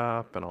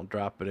Photoshop, and I'll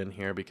drop it in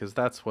here because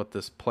that's what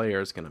this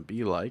player is going to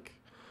be like.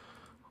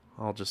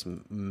 I'll just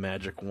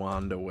magic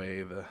wand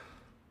away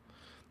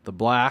the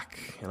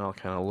black, and I'll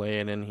kind of lay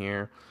it in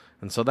here.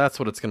 And so that's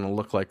what it's going to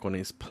look like when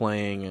he's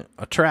playing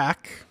a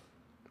track.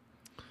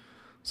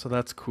 So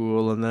that's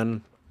cool. And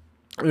then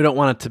we don't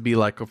want it to be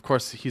like, of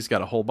course, he's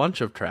got a whole bunch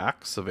of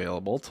tracks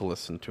available to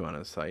listen to on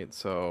his site.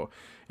 So,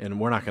 and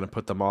we're not going to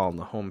put them all on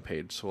the home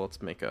page. So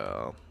let's make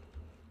some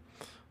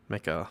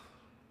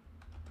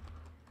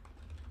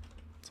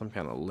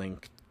kind of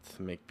link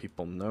to make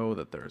people know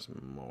that there's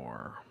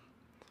more.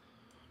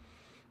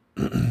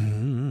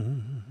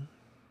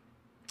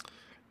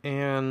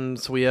 And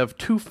so we have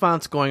 2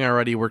 fonts going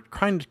already. We're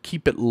trying to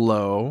keep it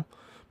low,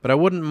 but I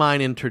wouldn't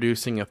mind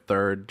introducing a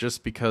third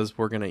just because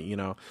we're going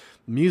to,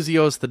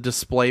 Museo's the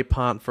display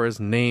font for his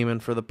name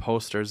and for the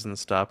posters and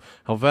stuff.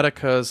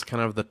 Helvetica is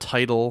kind of the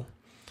title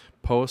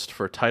post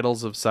for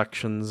titles of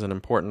sections and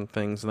important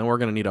things. And then we're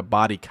going to need a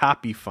body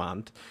copy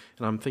font.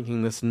 And I'm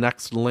thinking this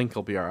next link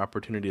will be our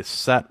opportunity to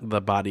set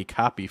the body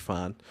copy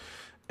font.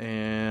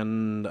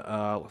 And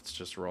let's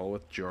just roll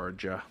with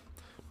Georgia.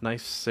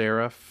 Nice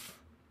serif.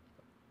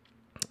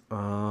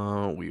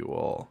 We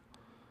will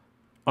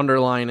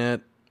underline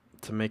it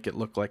to make it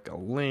look like a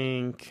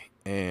link,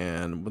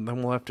 and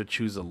then we'll have to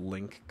choose a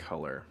link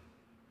color.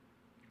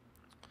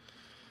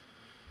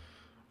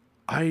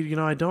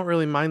 I don't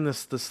really mind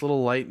this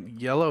little light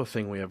yellow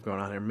thing we have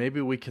going on here.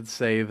 Maybe we could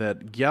say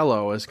that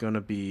yellow is going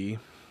to be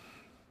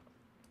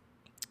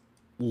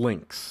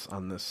links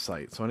on this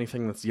site. So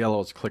anything that's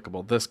yellow is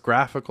clickable. This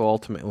graphic will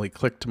ultimately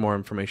click to more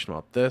information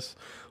about this.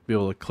 We'll be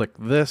able to click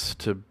this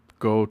to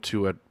go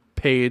to a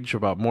page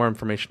about more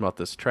information about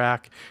this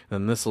track,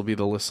 and this will be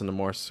the listen to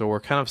more. So we're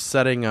kind of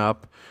setting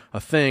up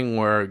a thing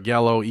where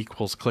yellow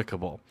equals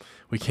clickable.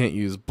 We can't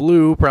use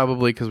blue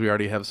probably because we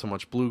already have so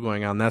much blue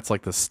going on. That's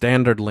like the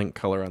standard link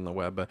color on the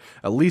web, but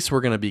at least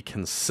we're going to be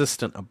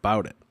consistent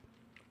about it.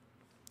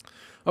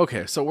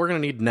 Okay, so we're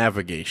going to need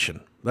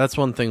navigation. That's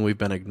one thing we've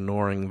been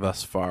ignoring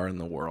thus far in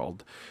the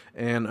world.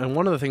 And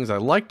one of the things I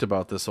liked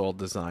about this old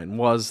design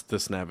was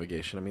this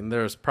navigation. I mean,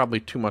 there's probably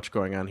too much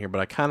going on here,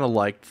 but I kind of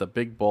liked the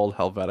big, bold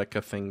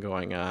Helvetica thing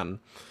going on.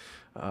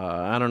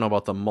 I don't know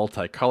about the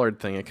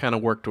multicolored thing. It kind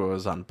of worked when it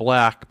was on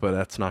black, but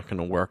that's not going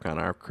to work on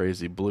our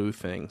crazy blue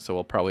thing. So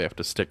we'll probably have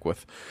to stick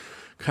with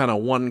kind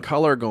of one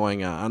color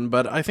going on.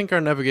 But I think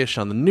our navigation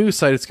on the new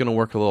site is going to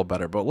work a little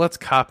better. But let's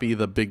copy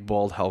the big,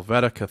 bold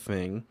Helvetica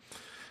thing.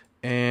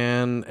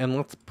 And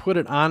let's put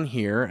it on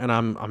here, and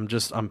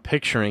I'm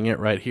picturing it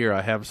right here.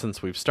 I have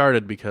since we've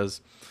started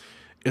because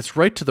it's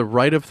right to the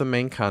right of the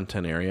main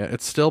content area.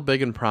 It's still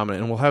big and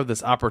prominent, and we'll have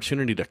this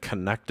opportunity to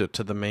connect it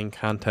to the main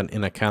content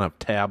in a kind of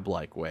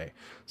tab-like way.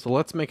 So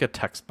let's make a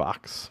text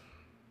box.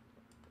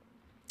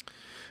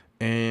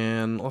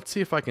 And let's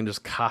see if I can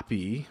just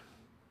copy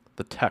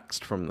the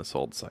text from this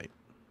old site.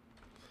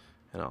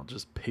 And I'll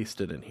just paste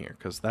it in here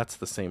because that's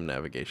the same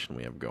navigation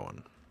we have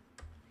going.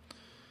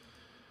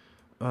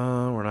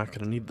 We're not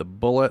going to need the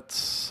bullets,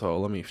 so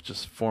let me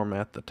just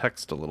format the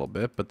text a little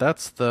bit. But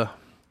that's the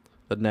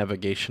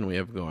navigation we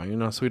have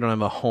going. So we don't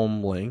have a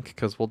home link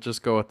because we'll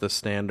just go with the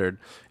standard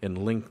and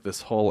link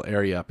this whole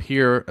area up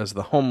here as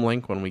the home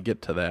link when we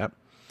get to that.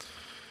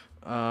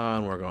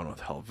 And we're going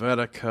with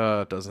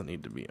Helvetica. It doesn't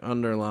need to be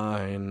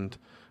underlined.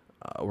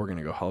 We're going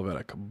to go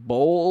Helvetica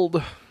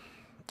bold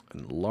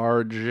and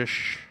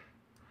largish.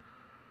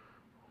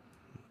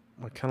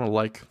 I kind of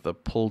like the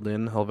pulled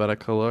in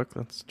Helvetica look.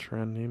 That's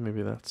trendy.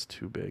 Maybe that's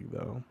too big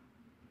though.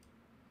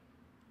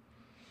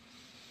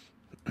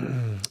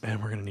 And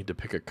we're going to need to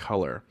pick a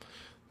color.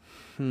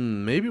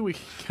 Maybe we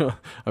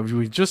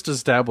just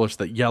established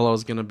that yellow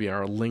is going to be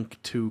our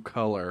link to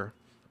color.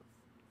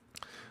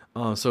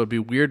 So it'd be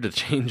weird to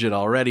change it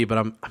already, but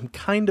I'm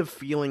kind of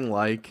feeling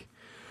like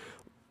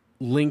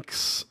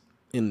links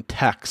in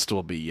text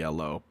will be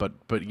yellow, but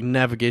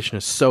navigation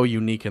is so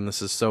unique and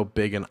this is so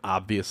big and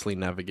obviously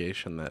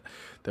navigation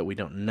that we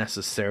don't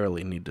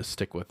necessarily need to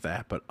stick with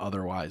that, but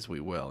otherwise we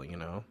will, you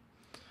know.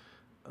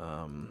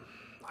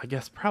 I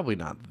guess probably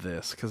not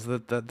this, because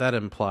that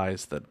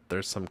implies that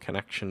there's some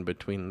connection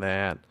between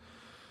that.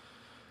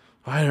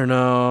 I don't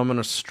know. I'm going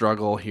to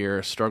struggle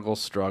here.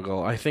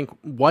 Struggle. I think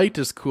white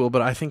is cool,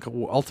 but I think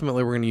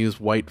ultimately we're going to use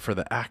white for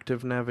the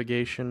active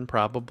navigation,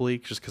 probably,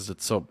 just because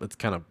it's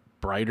kind of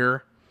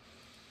brighter.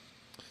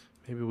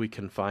 Maybe we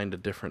can find a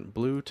different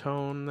blue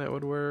tone that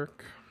would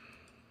work.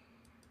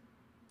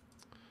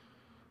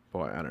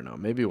 Boy, I don't know.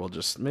 Maybe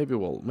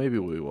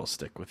we will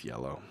stick with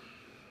yellow.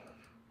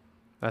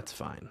 That's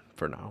fine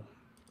for now.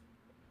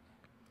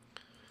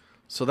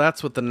 So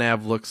that's what the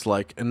nav looks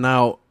like. And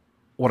now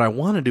what I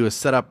want to do is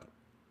set up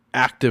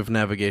active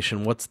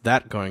navigation. What's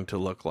that going to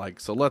look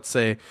like? So let's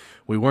say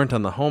we weren't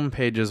on the home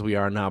page as we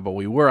are now, but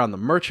we were on the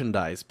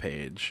merchandise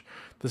page.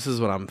 This is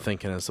what I'm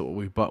thinking is that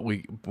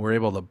we were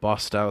able to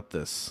bust out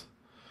this.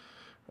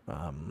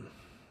 I'll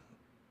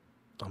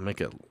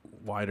make it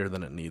wider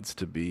than it needs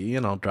to be,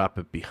 and I'll drop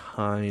it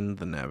behind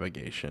the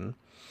navigation.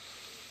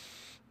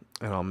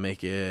 And I'll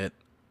make it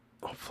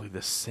hopefully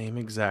the same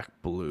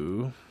exact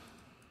blue.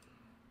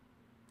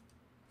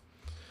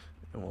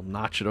 And we'll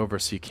notch it over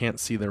so you can't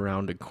see the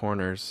rounded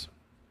corners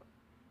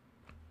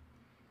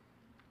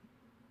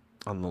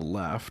on the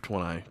left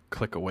when I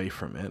click away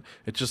from it.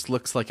 It just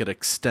looks like it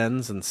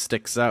extends and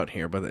sticks out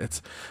here,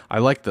 but I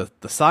like the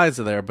size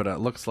of there, but it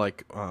looks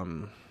like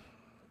the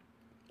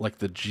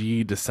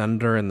G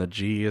descender and the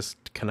G is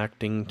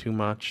connecting too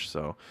much,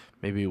 so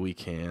maybe we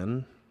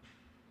can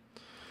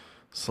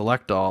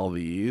select all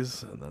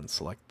these and then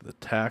select the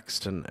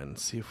text and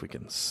see if we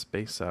can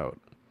space out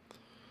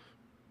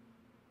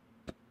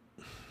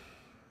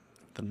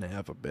the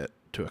nav a bit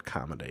to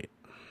accommodate.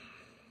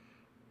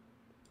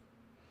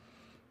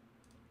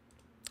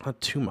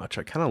 Not too much.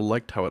 I kind of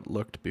liked how it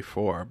looked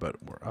before, but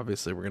we're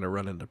going to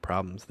run into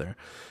problems there.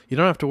 You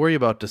don't have to worry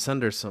about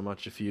descenders so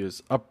much if you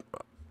use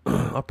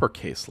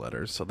uppercase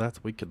letters, so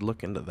we could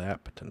look into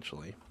that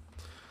potentially.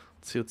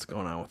 Let's see what's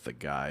going on with the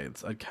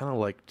guides. I'd kind of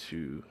like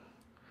to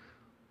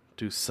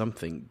do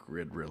something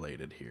grid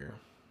related here.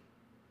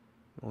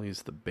 We'll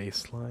use the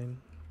baseline.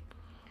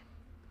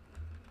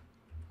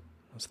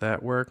 Does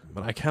that work?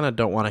 But I kind of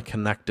don't want to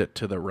connect it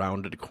to the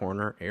rounded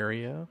corner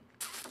area.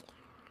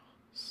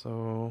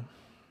 So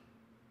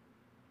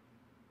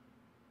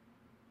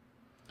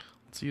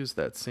let's use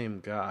that same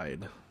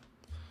guide,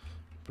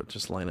 but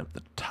just line up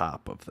the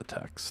top of the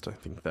text. I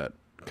think that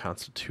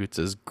constitutes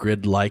as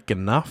grid-like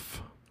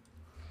enough.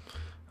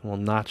 And we'll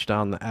notch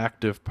down the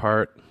active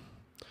part.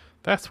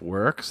 That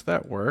works.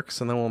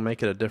 And then we'll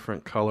make it a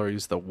different color.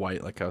 Use the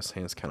white, like I was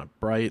saying, it's kind of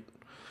bright.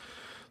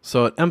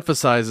 So it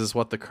emphasizes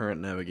what the current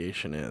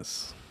navigation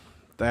is.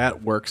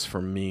 That works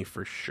for me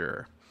for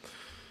sure.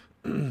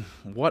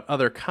 What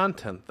other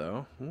content,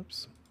 though?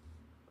 Oops.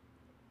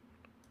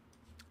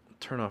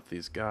 Turn off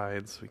these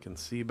guides so we can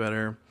see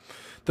better.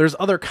 There's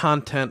other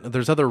content.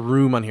 There's other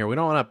room on here. We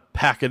don't want to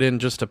pack it in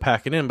just to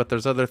pack it in, but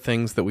there's other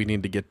things that we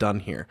need to get done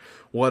here.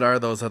 What are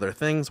those other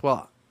things?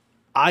 Well,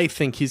 I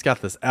think he's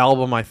got this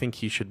album. I think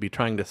he should be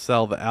trying to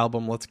sell the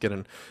album. Let's get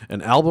an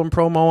album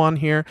promo on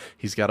here.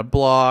 He's got a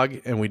blog,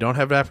 and we don't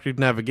have active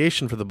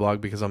navigation for the blog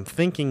because I'm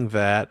thinking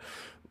that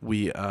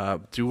we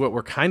do what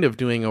we're kind of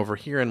doing over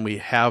here, and we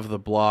have the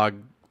blog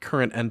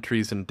current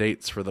entries and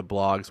dates for the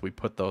blogs. We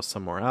put those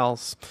somewhere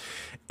else.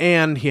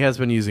 And he has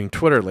been using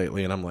Twitter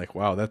lately, and I'm like,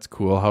 wow, that's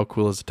cool. How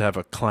cool is it to have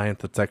a client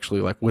that's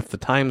actually like with the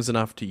times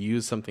enough to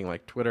use something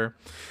like Twitter?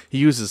 He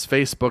uses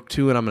Facebook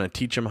too, and I'm going to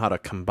teach him how to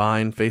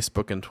combine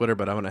Facebook and Twitter,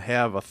 but I'm going to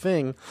have a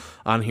thing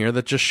on here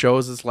that just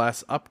shows his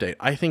last update.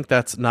 I think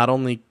that's not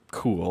only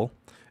cool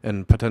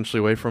and potentially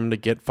a way for him to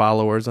get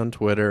followers on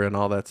Twitter and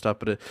all that stuff,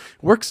 but it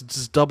works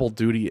just double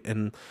duty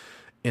in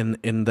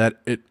that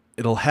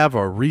it'll have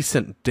a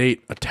recent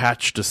date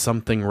attached to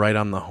something right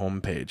on the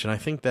homepage. And I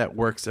think that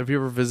works. Have you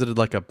ever visited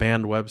like a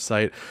band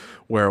website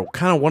where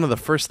kind of one of the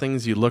first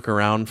things you look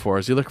around for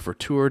is you look for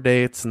tour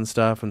dates and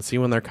stuff and see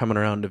when they're coming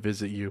around to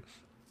visit you?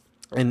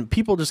 And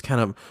people just kind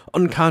of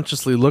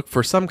unconsciously look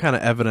for some kind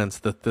of evidence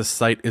that this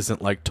site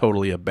isn't like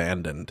totally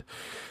abandoned,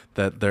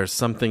 that there's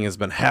something has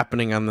been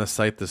happening on this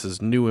site. This is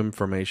new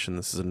information.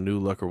 This is a new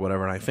look or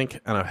whatever. And I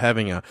think kind of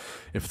having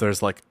if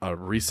there's like a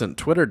recent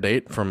Twitter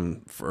date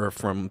from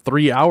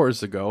 3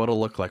 hours ago, it'll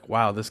look like,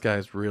 wow, this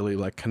guy's really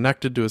like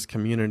connected to his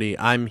community.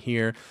 I'm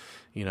here.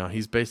 You know,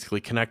 he's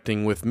basically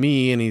connecting with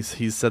me, and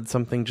he's said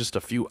something just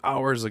a few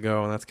hours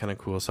ago, and that's kind of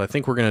cool. So I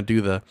think we're going to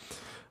do the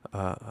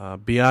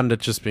beyond it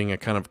just being a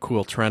kind of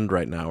cool trend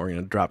right now. We're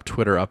going to drop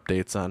Twitter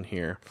updates on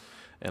here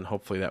And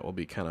hopefully that will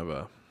be kind of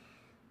a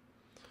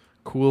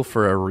cool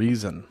for a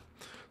reason.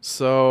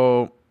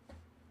 So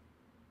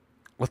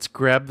let's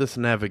grab this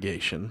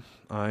navigation.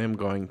 I am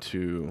going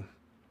to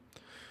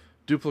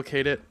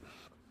duplicate it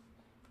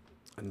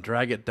and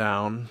drag it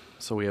down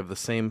so we have the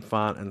same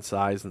font and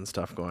size and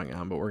stuff going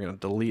on, but we're going to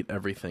delete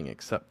everything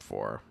except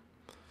for,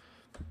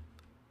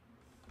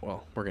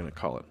 well, we're going to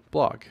call it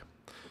blog.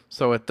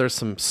 So there's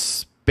some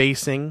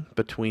spacing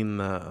between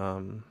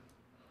the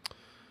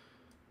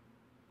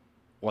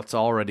what's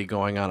already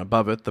going on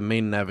above it, the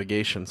main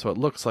navigation, so it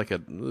looks like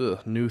a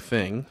new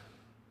thing.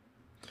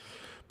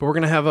 But we're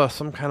going to have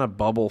some kind of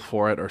bubble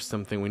for it or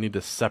something. We need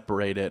to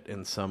separate it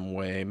in some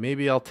way.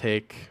 Maybe I'll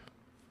take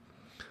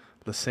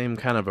the same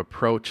kind of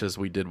approach as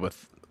we did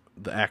with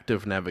the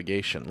active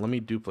navigation. Let me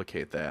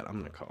duplicate that. I'm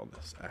going to call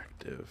this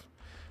active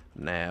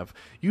nav.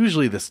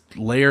 Usually this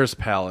layers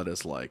palette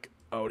is like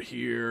out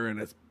here and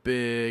it's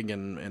big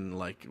and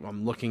like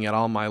I'm looking at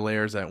all my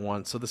layers at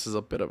once. So this is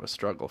a bit of a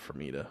struggle for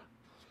me to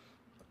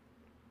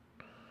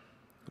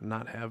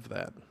not have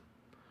that.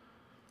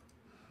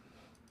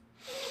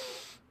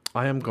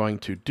 I am going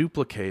to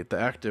duplicate the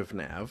active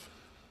nav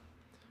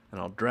and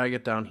I'll drag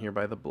it down here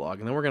by the blog.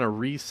 And then we're going to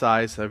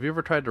resize. Have you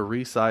ever tried to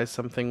resize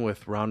something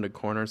with rounded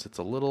corners? It's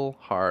a little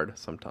hard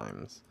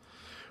sometimes.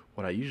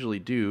 What I usually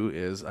do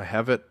is I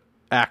have it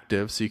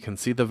active so you can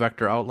see the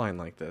vector outline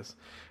like this.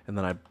 And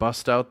then I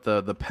bust out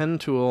the pen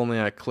tool and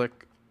then I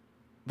click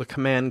the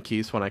command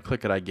key. So when I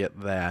click it, I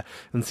get that.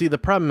 And see, the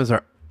problem is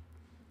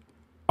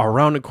our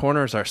rounded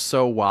corners are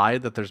so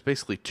wide that there's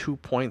basically 2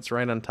 points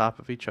right on top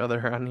of each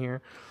other on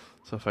here.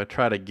 So if I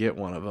try to get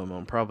one of them,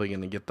 I'm probably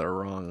going to get the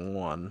wrong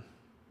one.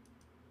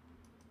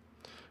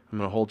 I'm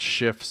going to hold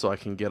shift so I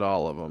can get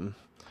all of them.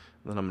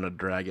 Then I'm going to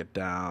drag it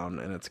down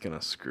and it's going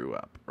to screw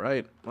up,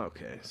 right?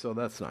 Okay, so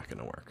that's not going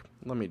to work.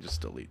 Let me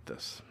just delete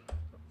this.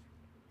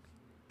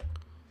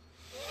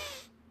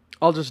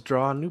 I'll just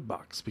draw a new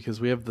box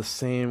because we have the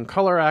same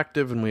color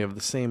active and we have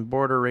the same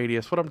border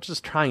radius. What I'm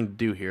just trying to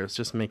do here is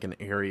just make an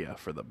area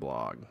for the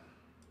blog.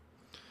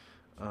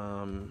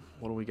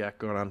 What do we got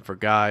going on for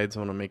guides? I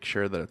want to make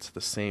sure that it's the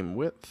same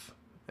width,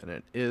 and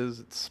it is.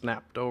 It's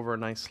snapped over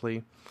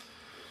nicely.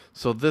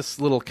 So this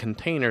little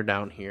container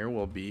down here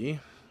will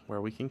be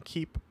where we can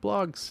keep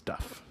blog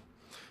stuff.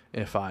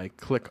 If I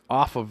click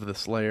off of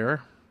this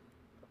layer,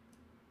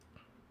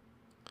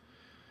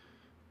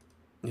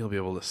 you'll be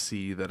able to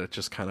see that it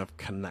just kind of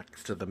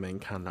connects to the main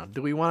content.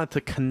 Do we want it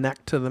to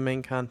connect to the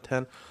main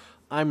content?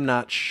 I'm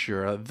not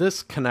sure.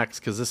 This connects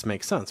because this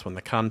makes sense. When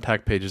the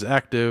contact page is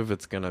active,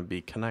 it's going to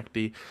be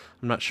connecty.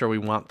 I'm not sure we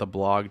want the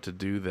blog to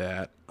do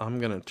that. I'm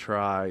going to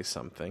try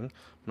something.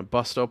 I'm going to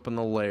bust open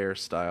the layer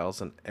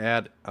styles and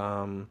add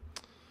a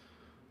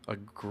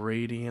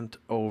gradient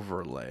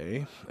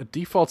overlay. It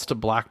defaults to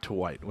black to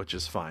white, which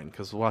is fine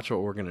because watch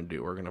what we're going to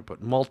do. We're going to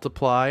put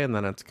multiply, and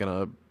then it's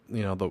going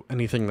to,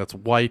 anything that's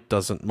white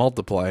doesn't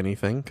multiply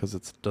anything because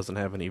it doesn't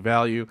have any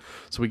value.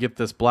 So we get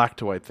this black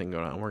to white thing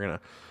going on. We're going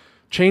to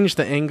change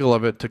the angle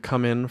of it to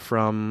come in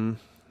from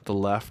the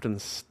left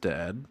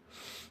instead.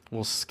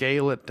 We'll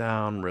scale it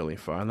down really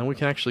far. And then we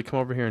can actually come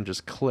over here and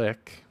just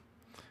click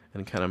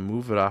and kind of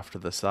move it off to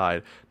the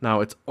side. Now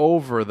it's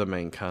over the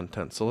main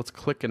content. So let's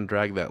click and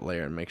drag that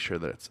layer and make sure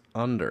that it's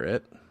under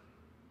it.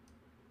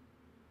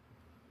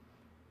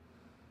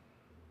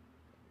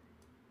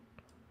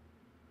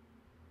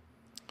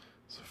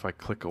 So if I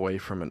click away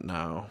from it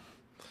now,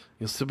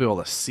 you'll still be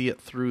able to see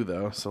it through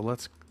though. So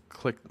let's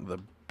click the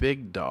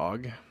big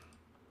dog.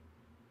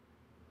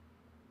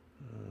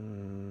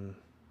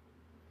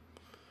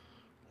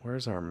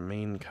 Where's our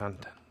main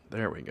content?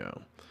 There we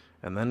go.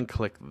 And then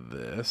click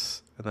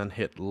this and then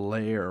hit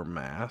layer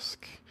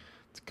mask.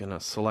 It's going to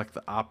select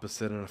the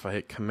opposite, and if I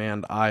hit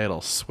Command I, it'll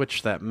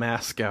switch that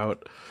mask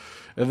out.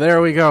 And there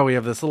we go. We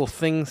have this little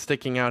thing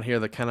sticking out here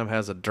that kind of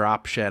has a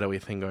drop shadowy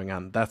thing going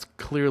on. That's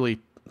clearly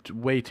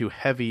way too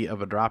heavy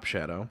of a drop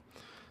shadow.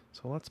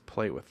 So let's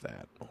play with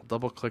that. I'll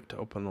double click to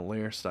open the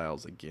layer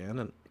styles again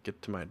and get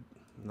to my,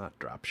 not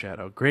drop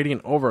shadow,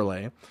 gradient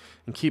overlay,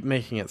 and keep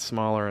making it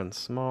smaller and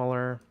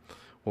smaller.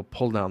 We'll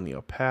pull down the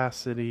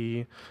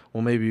opacity.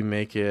 We'll maybe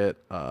make it,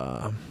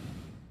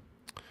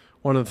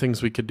 one of the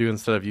things we could do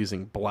instead of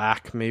using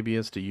black maybe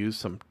is to use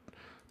some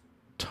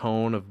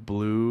tone of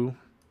blue,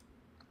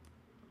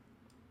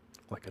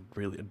 like a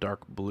really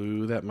dark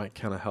blue. That might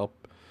kind of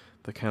help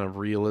the kind of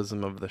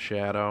realism of the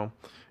shadow.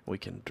 We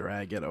can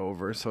drag it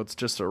over so it's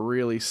just a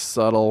really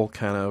subtle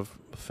kind of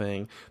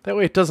thing. That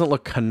way it doesn't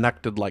look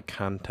connected like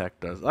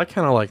contact does. I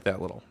kind of like that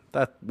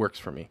works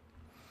for me.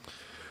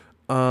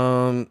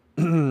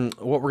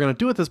 What we're going to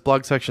do with this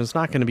blog section is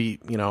not going to be,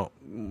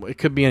 it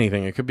could be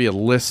anything. It could be a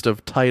list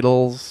of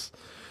titles.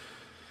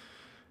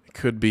 It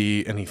could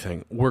be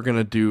anything. We're going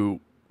to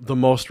do the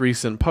most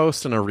recent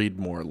post and a read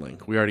more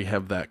link. We already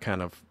have that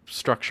kind of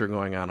structure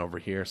going on over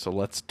here. So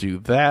let's do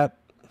that.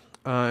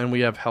 And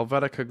we have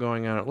Helvetica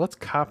going on. Let's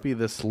copy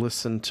this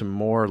listen to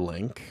more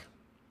link.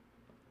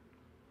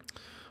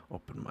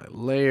 Open my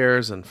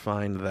layers and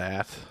find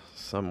that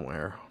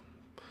somewhere.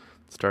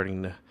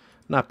 Starting to,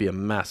 not be a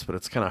mess, but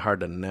it's kind of hard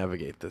to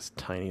navigate this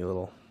tiny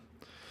little...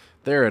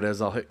 There it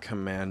is. I'll hit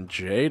Command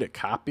J to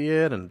copy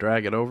it and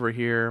drag it over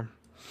here.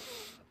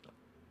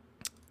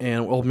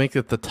 And we'll make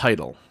it the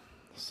title.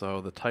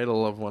 So the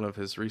title of one of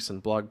his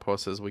recent blog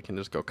posts is, we can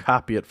just go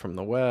copy it from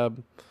the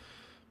web,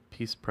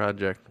 Peace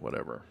Project,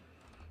 whatever.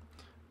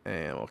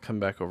 And we'll come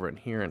back over in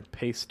here and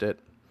paste it.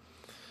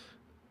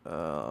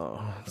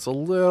 It's a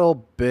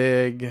little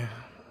big.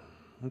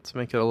 Let's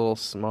make it a little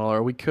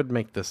smaller. We could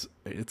make this,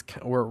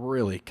 we're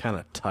really kind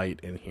of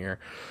tight in here.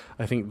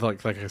 I think,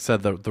 like I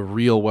said, the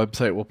real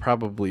website will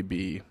probably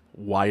be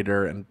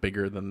wider and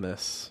bigger than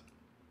this.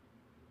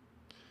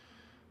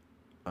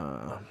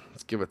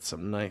 Let's give it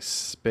some nice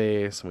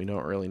space, and we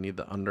don't really need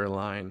the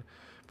underline.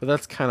 But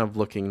that's kind of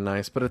looking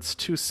nice, but it's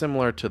too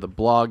similar to the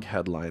blog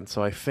headline.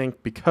 So I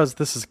think because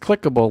this is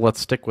clickable, let's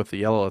stick with the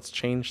yellow. Let's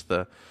change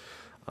the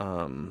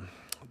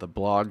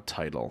blog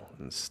title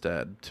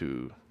instead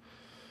to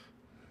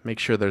make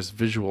sure there's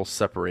visual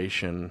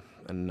separation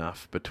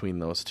enough between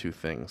those two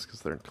things,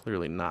 because they're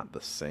clearly not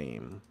the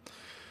same.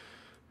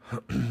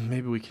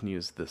 Maybe we can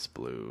use this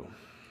blue.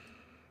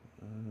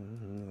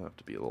 It'll have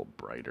to be a little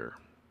brighter.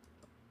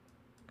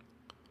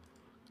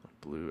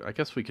 Blue. I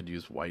guess we could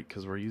use white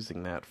because we're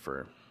using that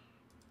for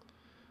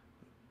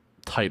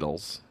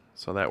titles,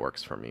 so that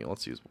works for me.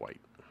 Let's use white.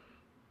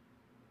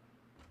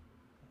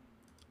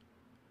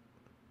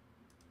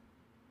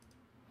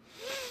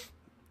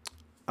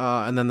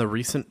 And then the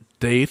recent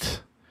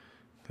date,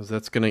 because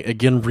that's going to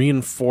again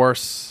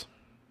reinforce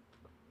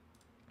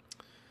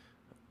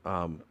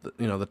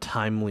the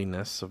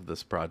timeliness of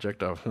this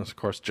project. Of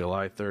course,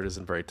 July 3rd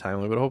isn't very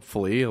timely, but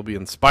hopefully it'll be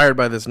inspired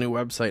by this new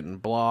website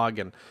and blog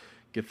and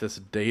get this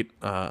date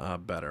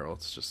better.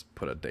 Let's just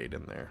put a date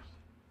in there.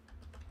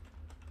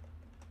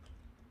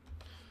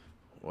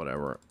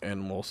 Whatever.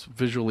 And we'll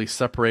visually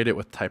separate it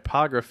with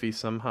typography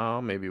somehow.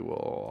 Maybe we'll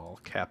all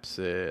caps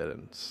it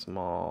and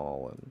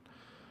small and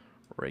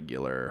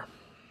regular.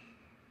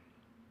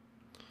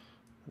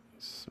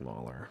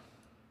 Smaller.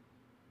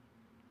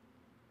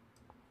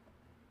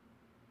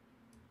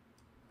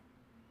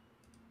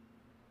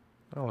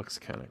 That looks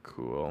kind of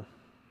cool.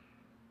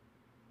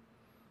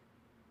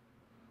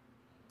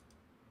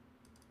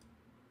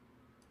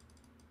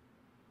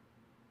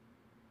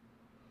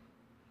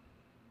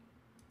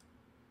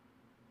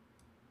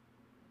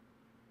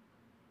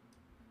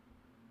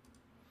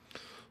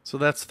 So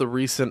that's the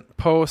recent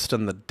post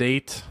and the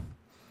date.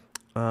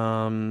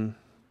 We're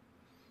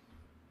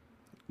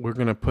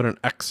going to put an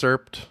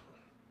excerpt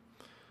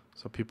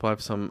so people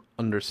have some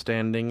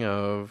understanding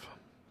of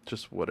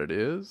just what it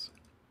is.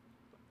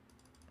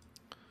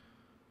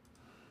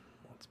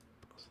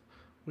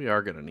 We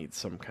are going to need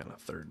some kind of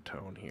third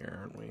tone here,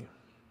 aren't we?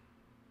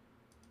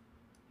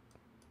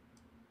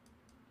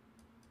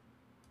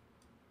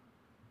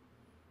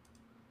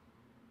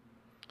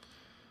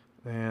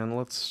 And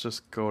let's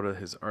just go to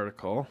his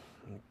article.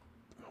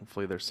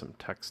 Hopefully there's some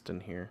text in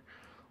here.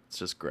 Let's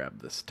just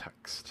grab this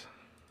text.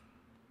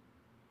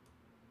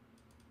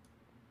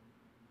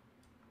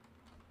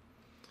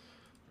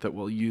 That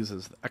we'll use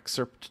as the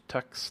excerpt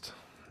text.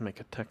 Make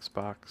a text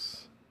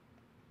box.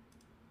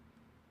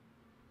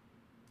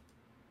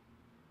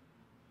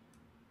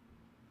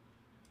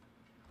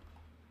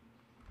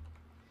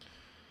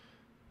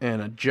 And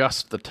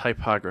adjust the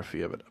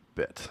typography of it a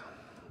bit.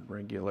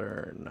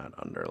 Regular, not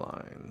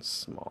underlined,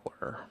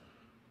 smaller.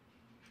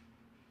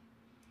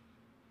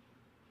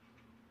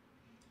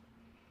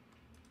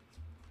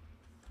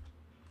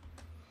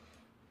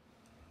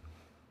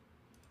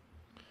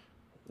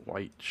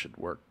 White should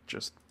work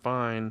just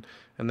fine.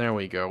 And there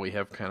we go. We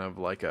have kind of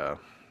like a,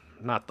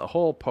 not the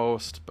whole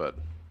post, but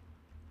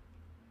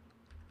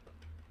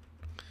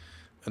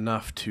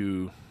enough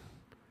to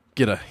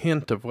get a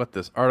hint of what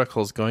this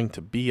article is going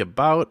to be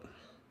about.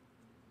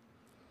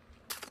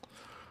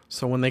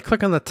 So when they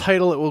click on the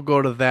title, it will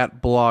go to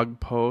that blog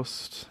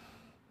post.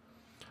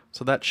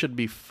 So that should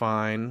be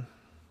fine.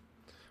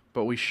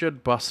 But we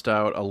should bust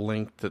out a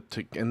link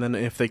and then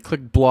if they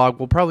click blog,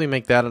 we'll probably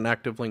make that an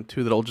active link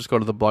too, that'll just go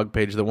to the blog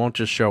page that won't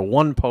just show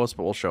one post,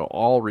 but will show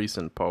all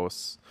recent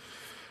posts.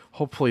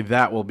 Hopefully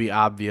that will be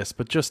obvious,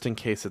 but just in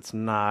case it's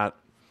not,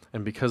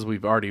 and because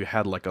we've already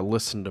had like a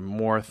listen to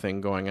more thing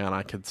going on,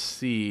 I could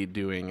see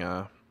doing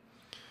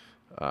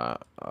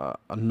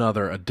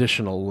another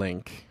additional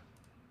link.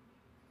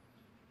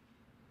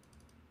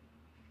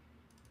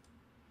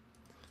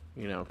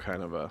 You know,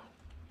 kind of a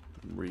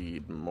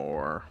read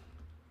more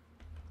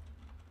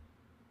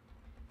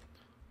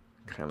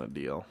kind of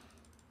deal,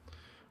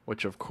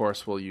 which of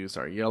course we'll use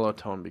our yellow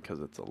tone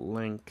because it's a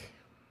link,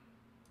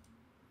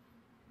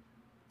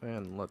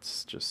 and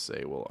let's just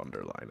say we'll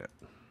underline it.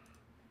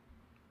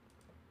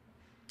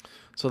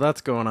 So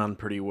that's going on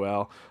pretty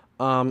well.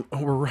 We're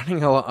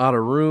running out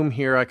of room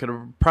here. I could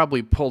have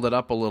probably pulled it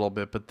up a little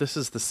bit, but this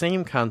is the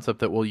same concept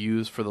that we'll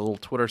use for the little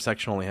Twitter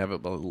section, only have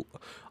it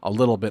a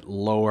little bit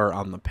lower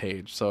on the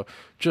page. So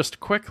just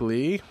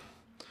quickly,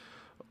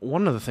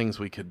 one of the things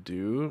we could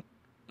do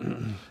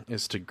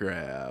is to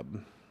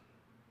grab,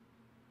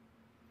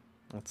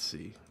 let's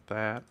see,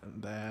 that,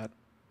 and that,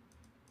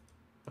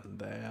 and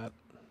that.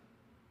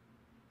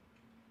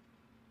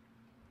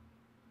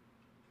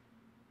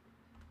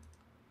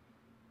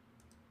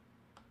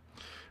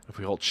 If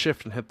we hold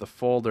shift and hit the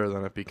folder,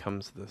 then it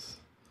becomes this.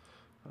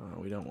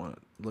 We don't want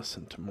to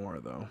listen to more,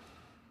 though.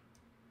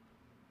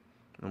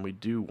 And we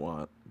do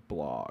want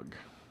blog.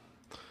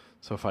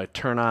 So if I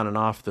turn on and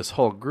off this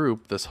whole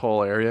group, this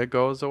whole area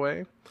goes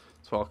away.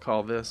 So I'll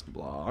call this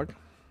blog.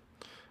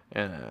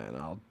 And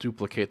I'll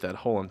duplicate that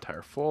whole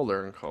entire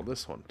folder and call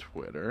this one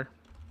Twitter.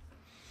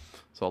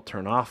 So I'll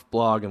turn off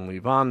blog and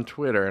leave on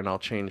Twitter, and I'll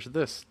change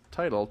this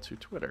title to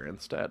Twitter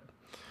instead.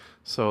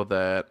 So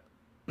that,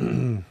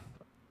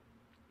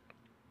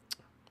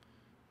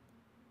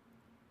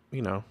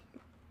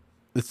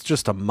 it's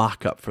just a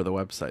mock-up for the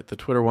website. The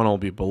Twitter one will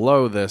be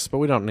below this, but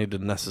we don't need to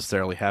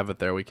necessarily have it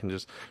there. We can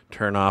just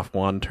turn off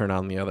one, turn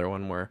on the other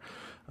one. We're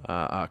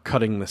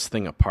cutting this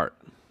thing apart.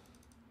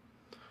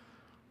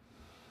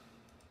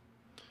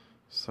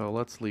 So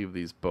let's leave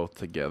these both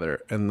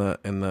together. And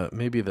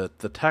maybe the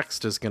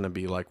text is going to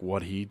be like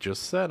what he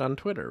just said on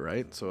Twitter,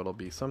 right? So it'll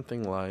be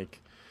something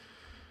like,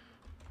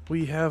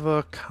 "We have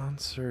a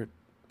concert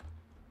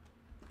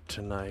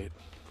tonight.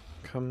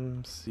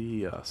 Come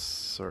see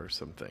us," or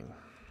something.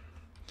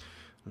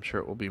 I'm sure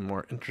it will be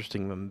more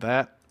interesting than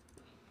that.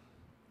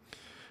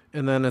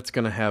 And then it's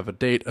going to have a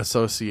date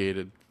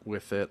associated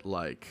with it,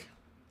 like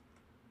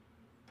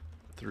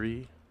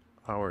 3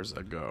 hours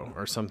ago,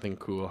 or something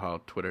cool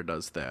how Twitter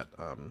does that.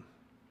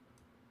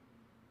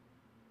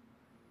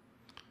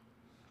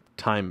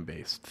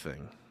 Time-based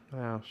thing.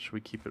 Should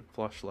we keep it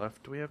flush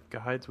left? Do we have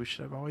guides? We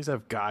should always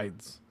have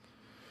guides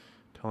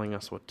telling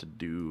us what to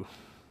do.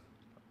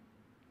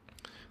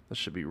 This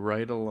should be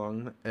right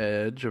along the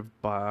edge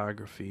of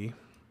biography.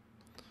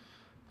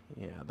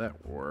 Yeah,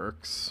 that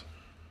works.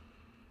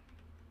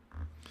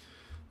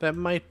 That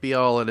might be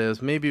all it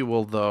is. Maybe we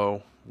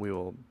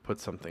will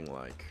put something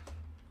like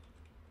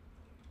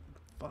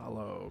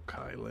follow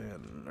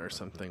Kylan or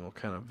something. We'll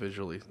kind of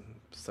visually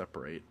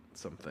separate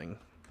something.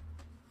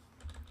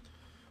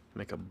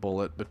 Make a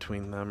bullet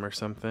between them or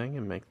something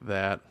and make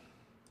that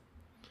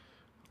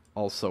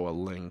also a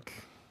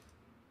link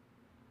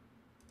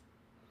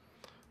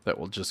that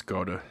will just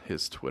go to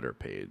his Twitter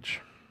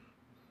page.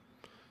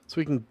 So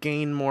we can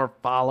gain more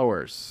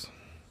followers.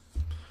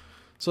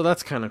 So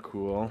that's kind of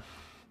cool.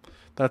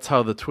 That's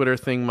how the Twitter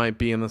thing might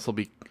be, and this will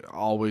be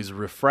always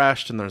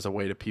refreshed, and there's a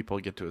way to people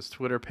get to his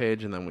Twitter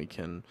page, and then we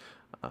can,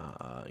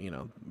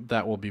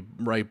 that will be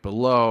right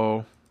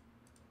below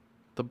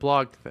the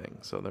blog thing.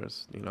 So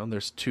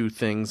there's two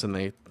things, and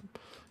they,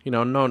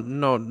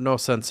 no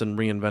sense in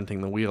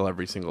reinventing the wheel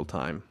every single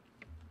time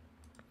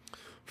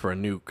for a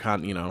new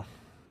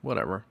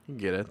whatever. You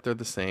get it. They're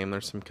the same.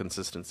 There's some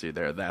consistency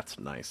there. That's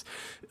nice.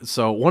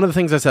 So one of the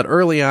things I said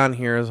early on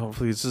here is,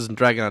 hopefully this isn't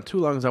dragging on too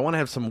long, is I want to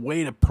have some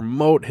way to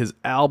promote his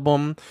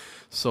album.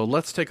 So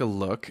let's take a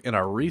look in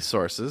our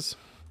resources.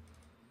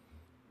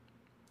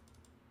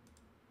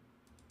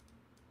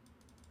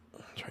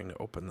 I'm trying to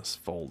open this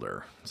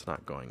folder. It's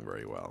not going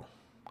very well.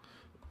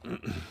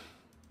 And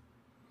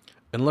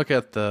look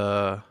at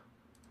the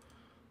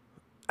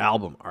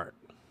album art.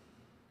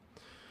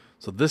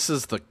 So this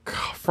is the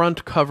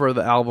front cover of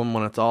the album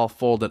when it's all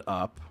folded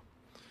up.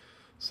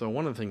 So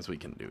one of the things we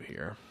can do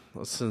here,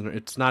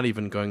 it's not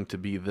even going to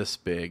be this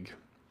big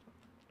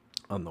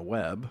on the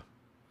web,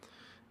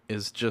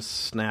 is just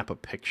snap a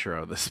picture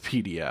of this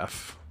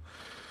PDF.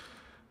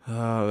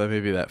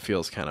 Maybe that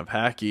feels kind of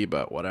hacky,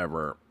 but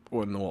whatever.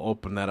 When we'll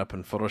open that up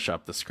in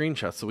Photoshop, the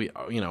screenshot, so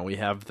we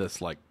have this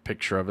like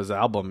picture of his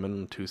album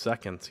in 2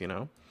 seconds,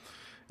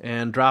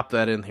 and drop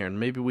that in here, and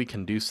maybe we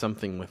can do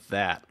something with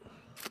that.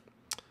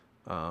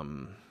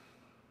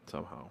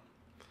 Somehow.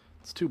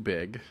 It's too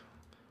big.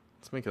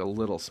 Let's make it a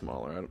little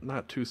smaller.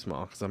 Not too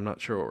small, because I'm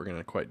not sure what we're going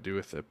to quite do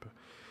with it. But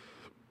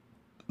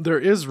there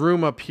is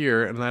room up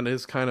here, and that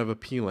is kind of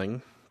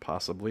appealing,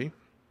 possibly.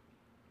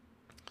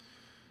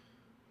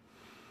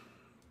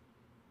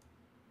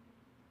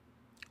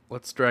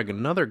 Let's drag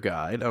another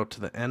guide out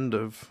to the end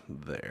of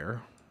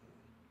there.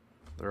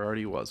 There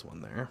already was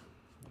one there.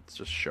 Let's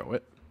just show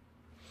it.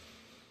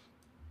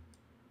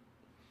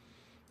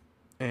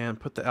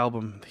 And put the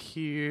album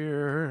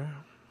here.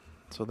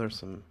 So there's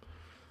some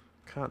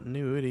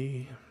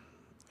continuity.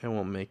 And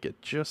we'll make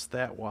it just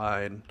that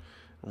wide. And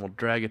we'll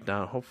drag it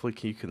down. Hopefully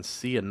you can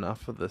see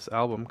enough of this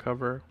album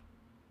cover.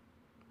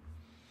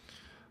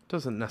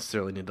 Doesn't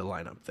necessarily need to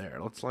line up there.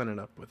 Let's line it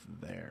up with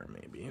there,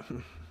 maybe.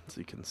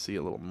 So you can see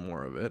a little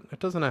more of it. It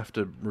doesn't have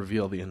to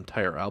reveal the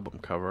entire album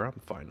cover.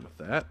 I'm fine with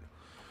that.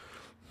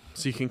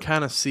 So you can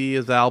kind of see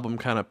his album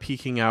kind of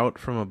peeking out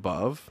from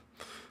above.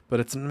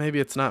 But maybe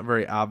it's not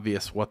very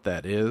obvious what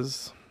that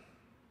is.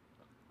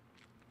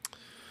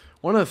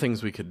 One of the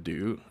things we could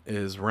do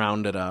is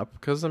round it up,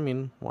 because,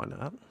 why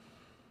not?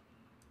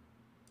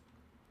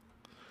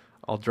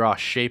 I'll draw a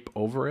shape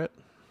over it.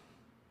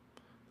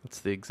 That's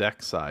the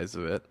exact size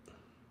of it.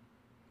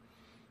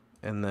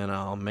 And then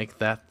I'll make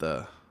that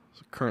the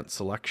current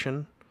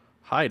selection,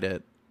 hide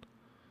it,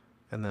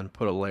 and then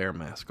put a layer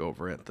mask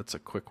over it. That's a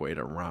quick way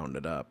to round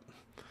it up.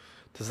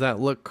 Does that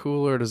look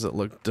cool or does it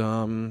look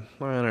dumb?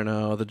 I don't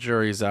know. The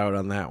jury's out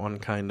on that one,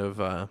 kind of.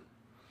 The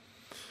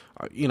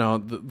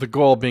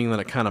goal being that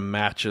it kind of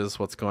matches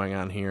what's going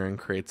on here and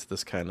creates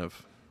this kind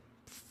of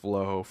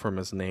flow from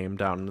his name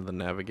down into the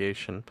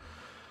navigation.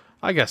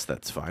 I guess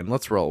that's fine.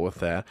 Let's roll with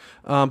that.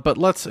 But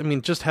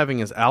just having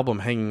his album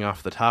hanging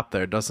off the top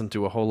there doesn't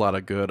do a whole lot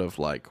of good of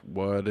like,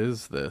 what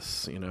is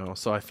this?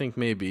 So I think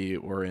maybe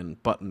we're in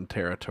button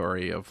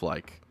territory of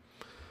like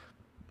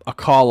a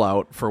call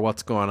out for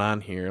what's going on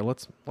here.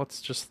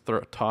 Let's just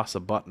toss a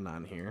button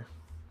on here.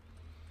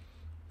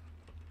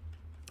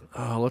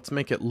 Let's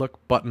make it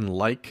look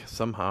button-like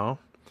somehow.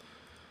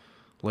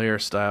 Layer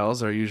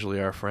styles are usually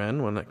our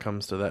friend when it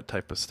comes to that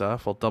type of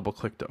stuff. I'll double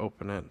click to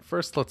open it.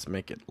 First, let's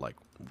make it like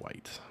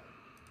white.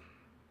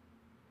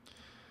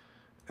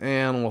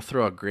 And we'll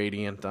throw a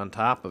gradient on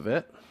top of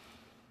it.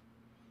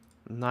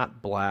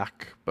 Not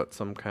black, but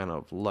some kind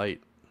of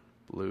light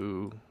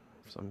blue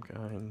of some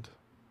kind.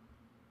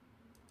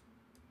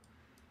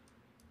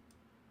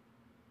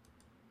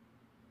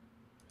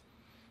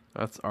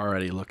 That's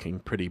already looking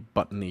pretty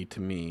buttony to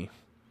me.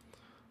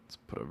 Let's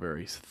put a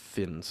very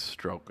thin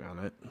stroke on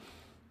it.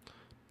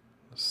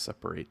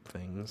 Separate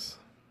things.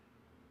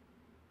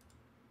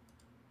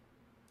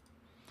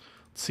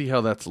 Let's see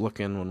how that's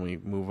looking when we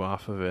move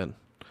off of it.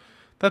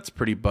 That's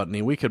pretty buttony.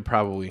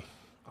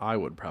 I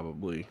would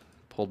probably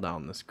pull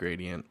down this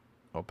gradient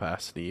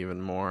opacity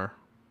even more.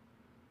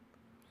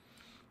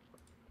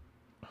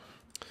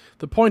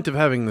 The point of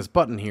having this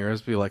button here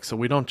is be like, so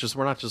we're not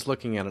just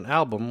looking at an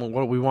album.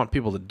 We want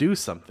people to do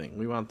something.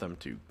 We want them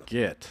to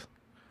get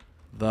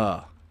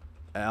the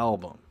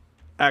album!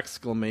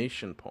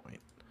 Exclamation point.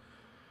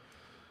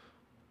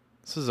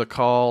 This is a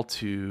call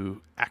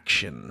to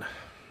action.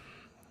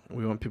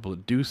 We want people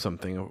to do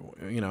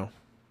something,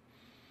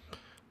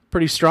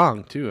 pretty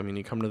strong too. I mean,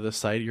 you come to this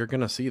site, you're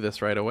going to see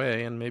this right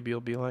away, and maybe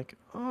you'll be like,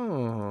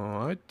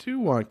 oh, I do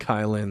want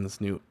Kylan's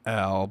new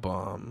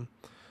album.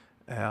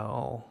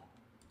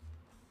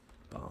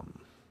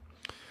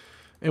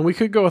 And we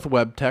could go with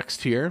web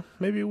text here.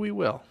 Maybe we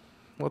will.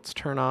 Let's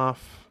turn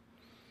off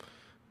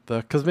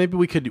because maybe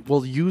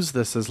we'll use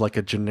this as like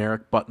a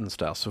generic button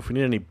style. So if we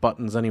need any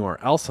buttons anywhere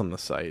else on the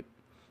site,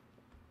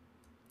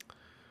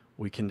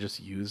 we can just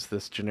use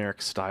this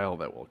generic style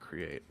that we'll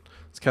create.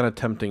 It's kind of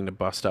tempting to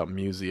bust out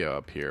Museo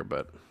up here,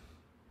 but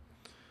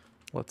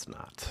let's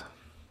not.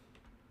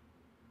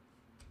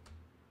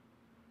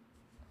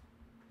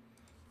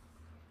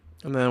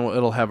 And then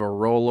it'll have a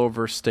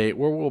rollover state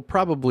where we'll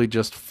probably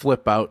just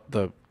flip out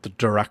the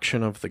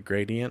direction of the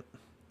gradient.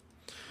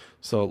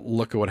 So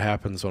look at what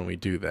happens when we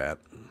do that.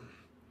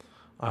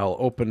 I'll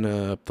open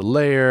up the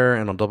layer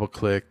and I'll double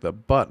click the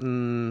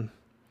button,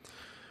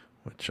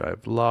 which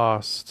I've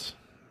lost.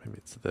 Maybe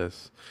it's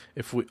this.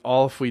 If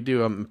we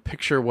do,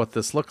 picture what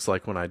this looks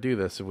like when I do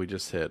this. If we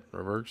just hit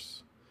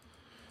reverse,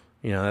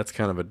 that's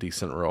kind of a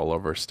decent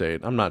rollover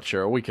state. I'm not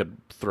sure. We could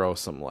throw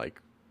some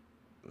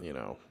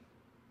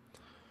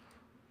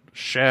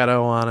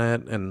shadow on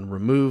it and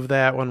remove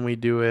that when we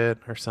do it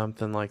or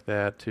something like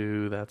that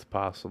too. That's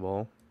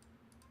possible.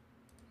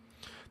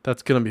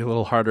 That's going to be a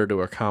little harder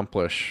to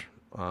accomplish.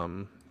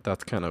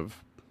 That's kind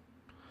of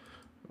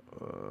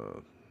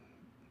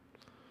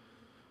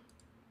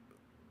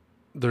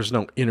there's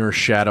no inner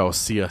shadow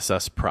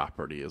CSS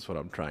property is what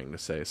I'm trying to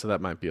say. So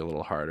that might be a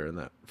little harder, and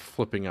that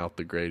flipping out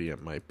the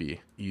gradient might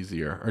be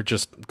easier, or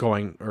just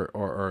going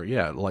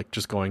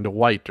just going to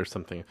white or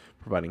something,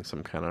 providing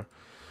some kind of.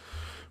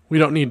 We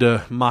don't need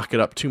to mock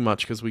it up too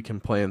much because we can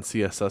play in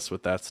CSS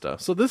with that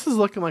stuff. So this is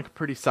looking like a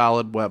pretty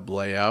solid web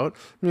layout.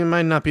 I mean, it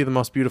might not be the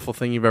most beautiful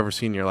thing you've ever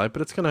seen in your life,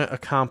 but it's going to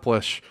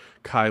accomplish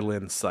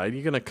Kylan's site.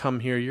 You're going to come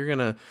here. You're going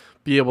to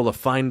be able to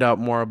find out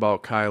more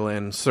about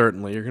Kylan,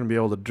 certainly. You're going to be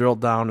able to drill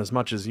down as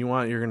much as you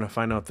want. You're going to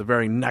find out the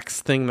very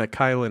next thing that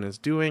Kylan is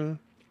doing.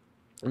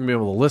 You're going to be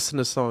able to listen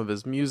to some of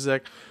his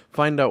music,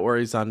 find out where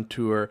he's on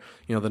tour.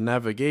 The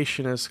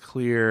navigation is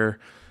clear.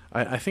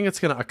 I think it's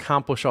going to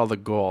accomplish all the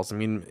goals. I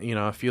mean,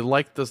 if you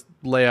like this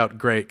layout,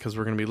 great, because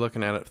we're going to be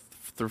looking at it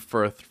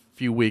for a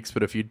few weeks.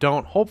 But if you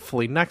don't,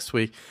 hopefully next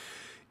week,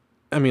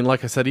 I mean,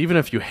 like I said, even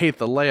if you hate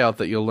the layout,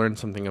 that you'll learn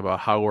something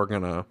about how we're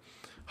going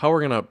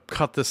to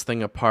cut this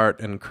thing apart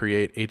and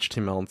create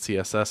HTML and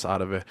CSS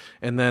out of it.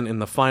 And then in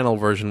the final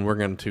version, we're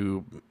going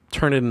to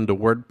turn it into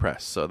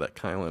WordPress so that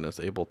Kylan is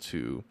able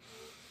to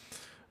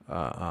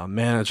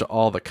manage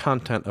all the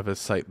content of his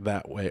site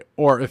that way.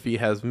 Or if he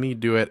has me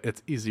do it,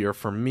 it's easier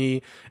for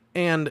me,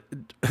 and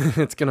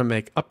it's going to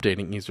make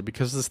updating easier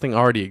because this thing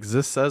already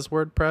exists as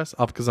WordPress.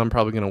 Because I'm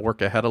probably going to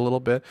work ahead a little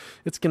bit,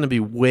 it's going to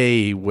be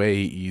way, way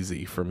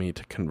easy for me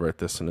to convert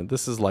this into.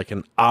 This is like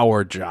an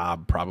hour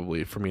job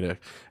probably for me to,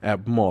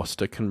 at most,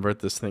 to convert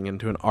this thing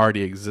into an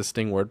already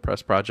existing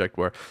WordPress project,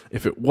 where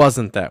if it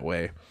wasn't that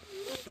way,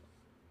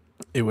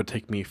 it would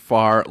take me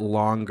far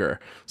longer.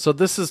 So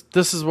this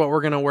is what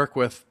we're going to work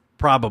with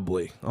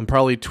Probably. I'll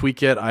probably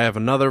tweak it. I have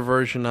another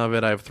version of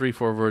it. I have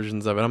 3-4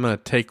 versions of it. I'm going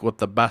to take what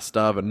the best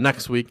of, and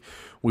next week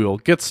we will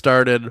get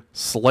started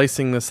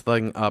slicing this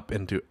thing up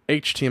into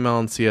HTML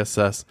and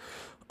CSS.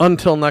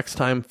 Until next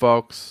time,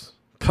 folks,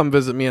 come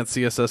visit me at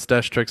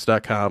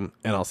css-tricks.com,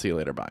 and I'll see you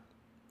later. Bye.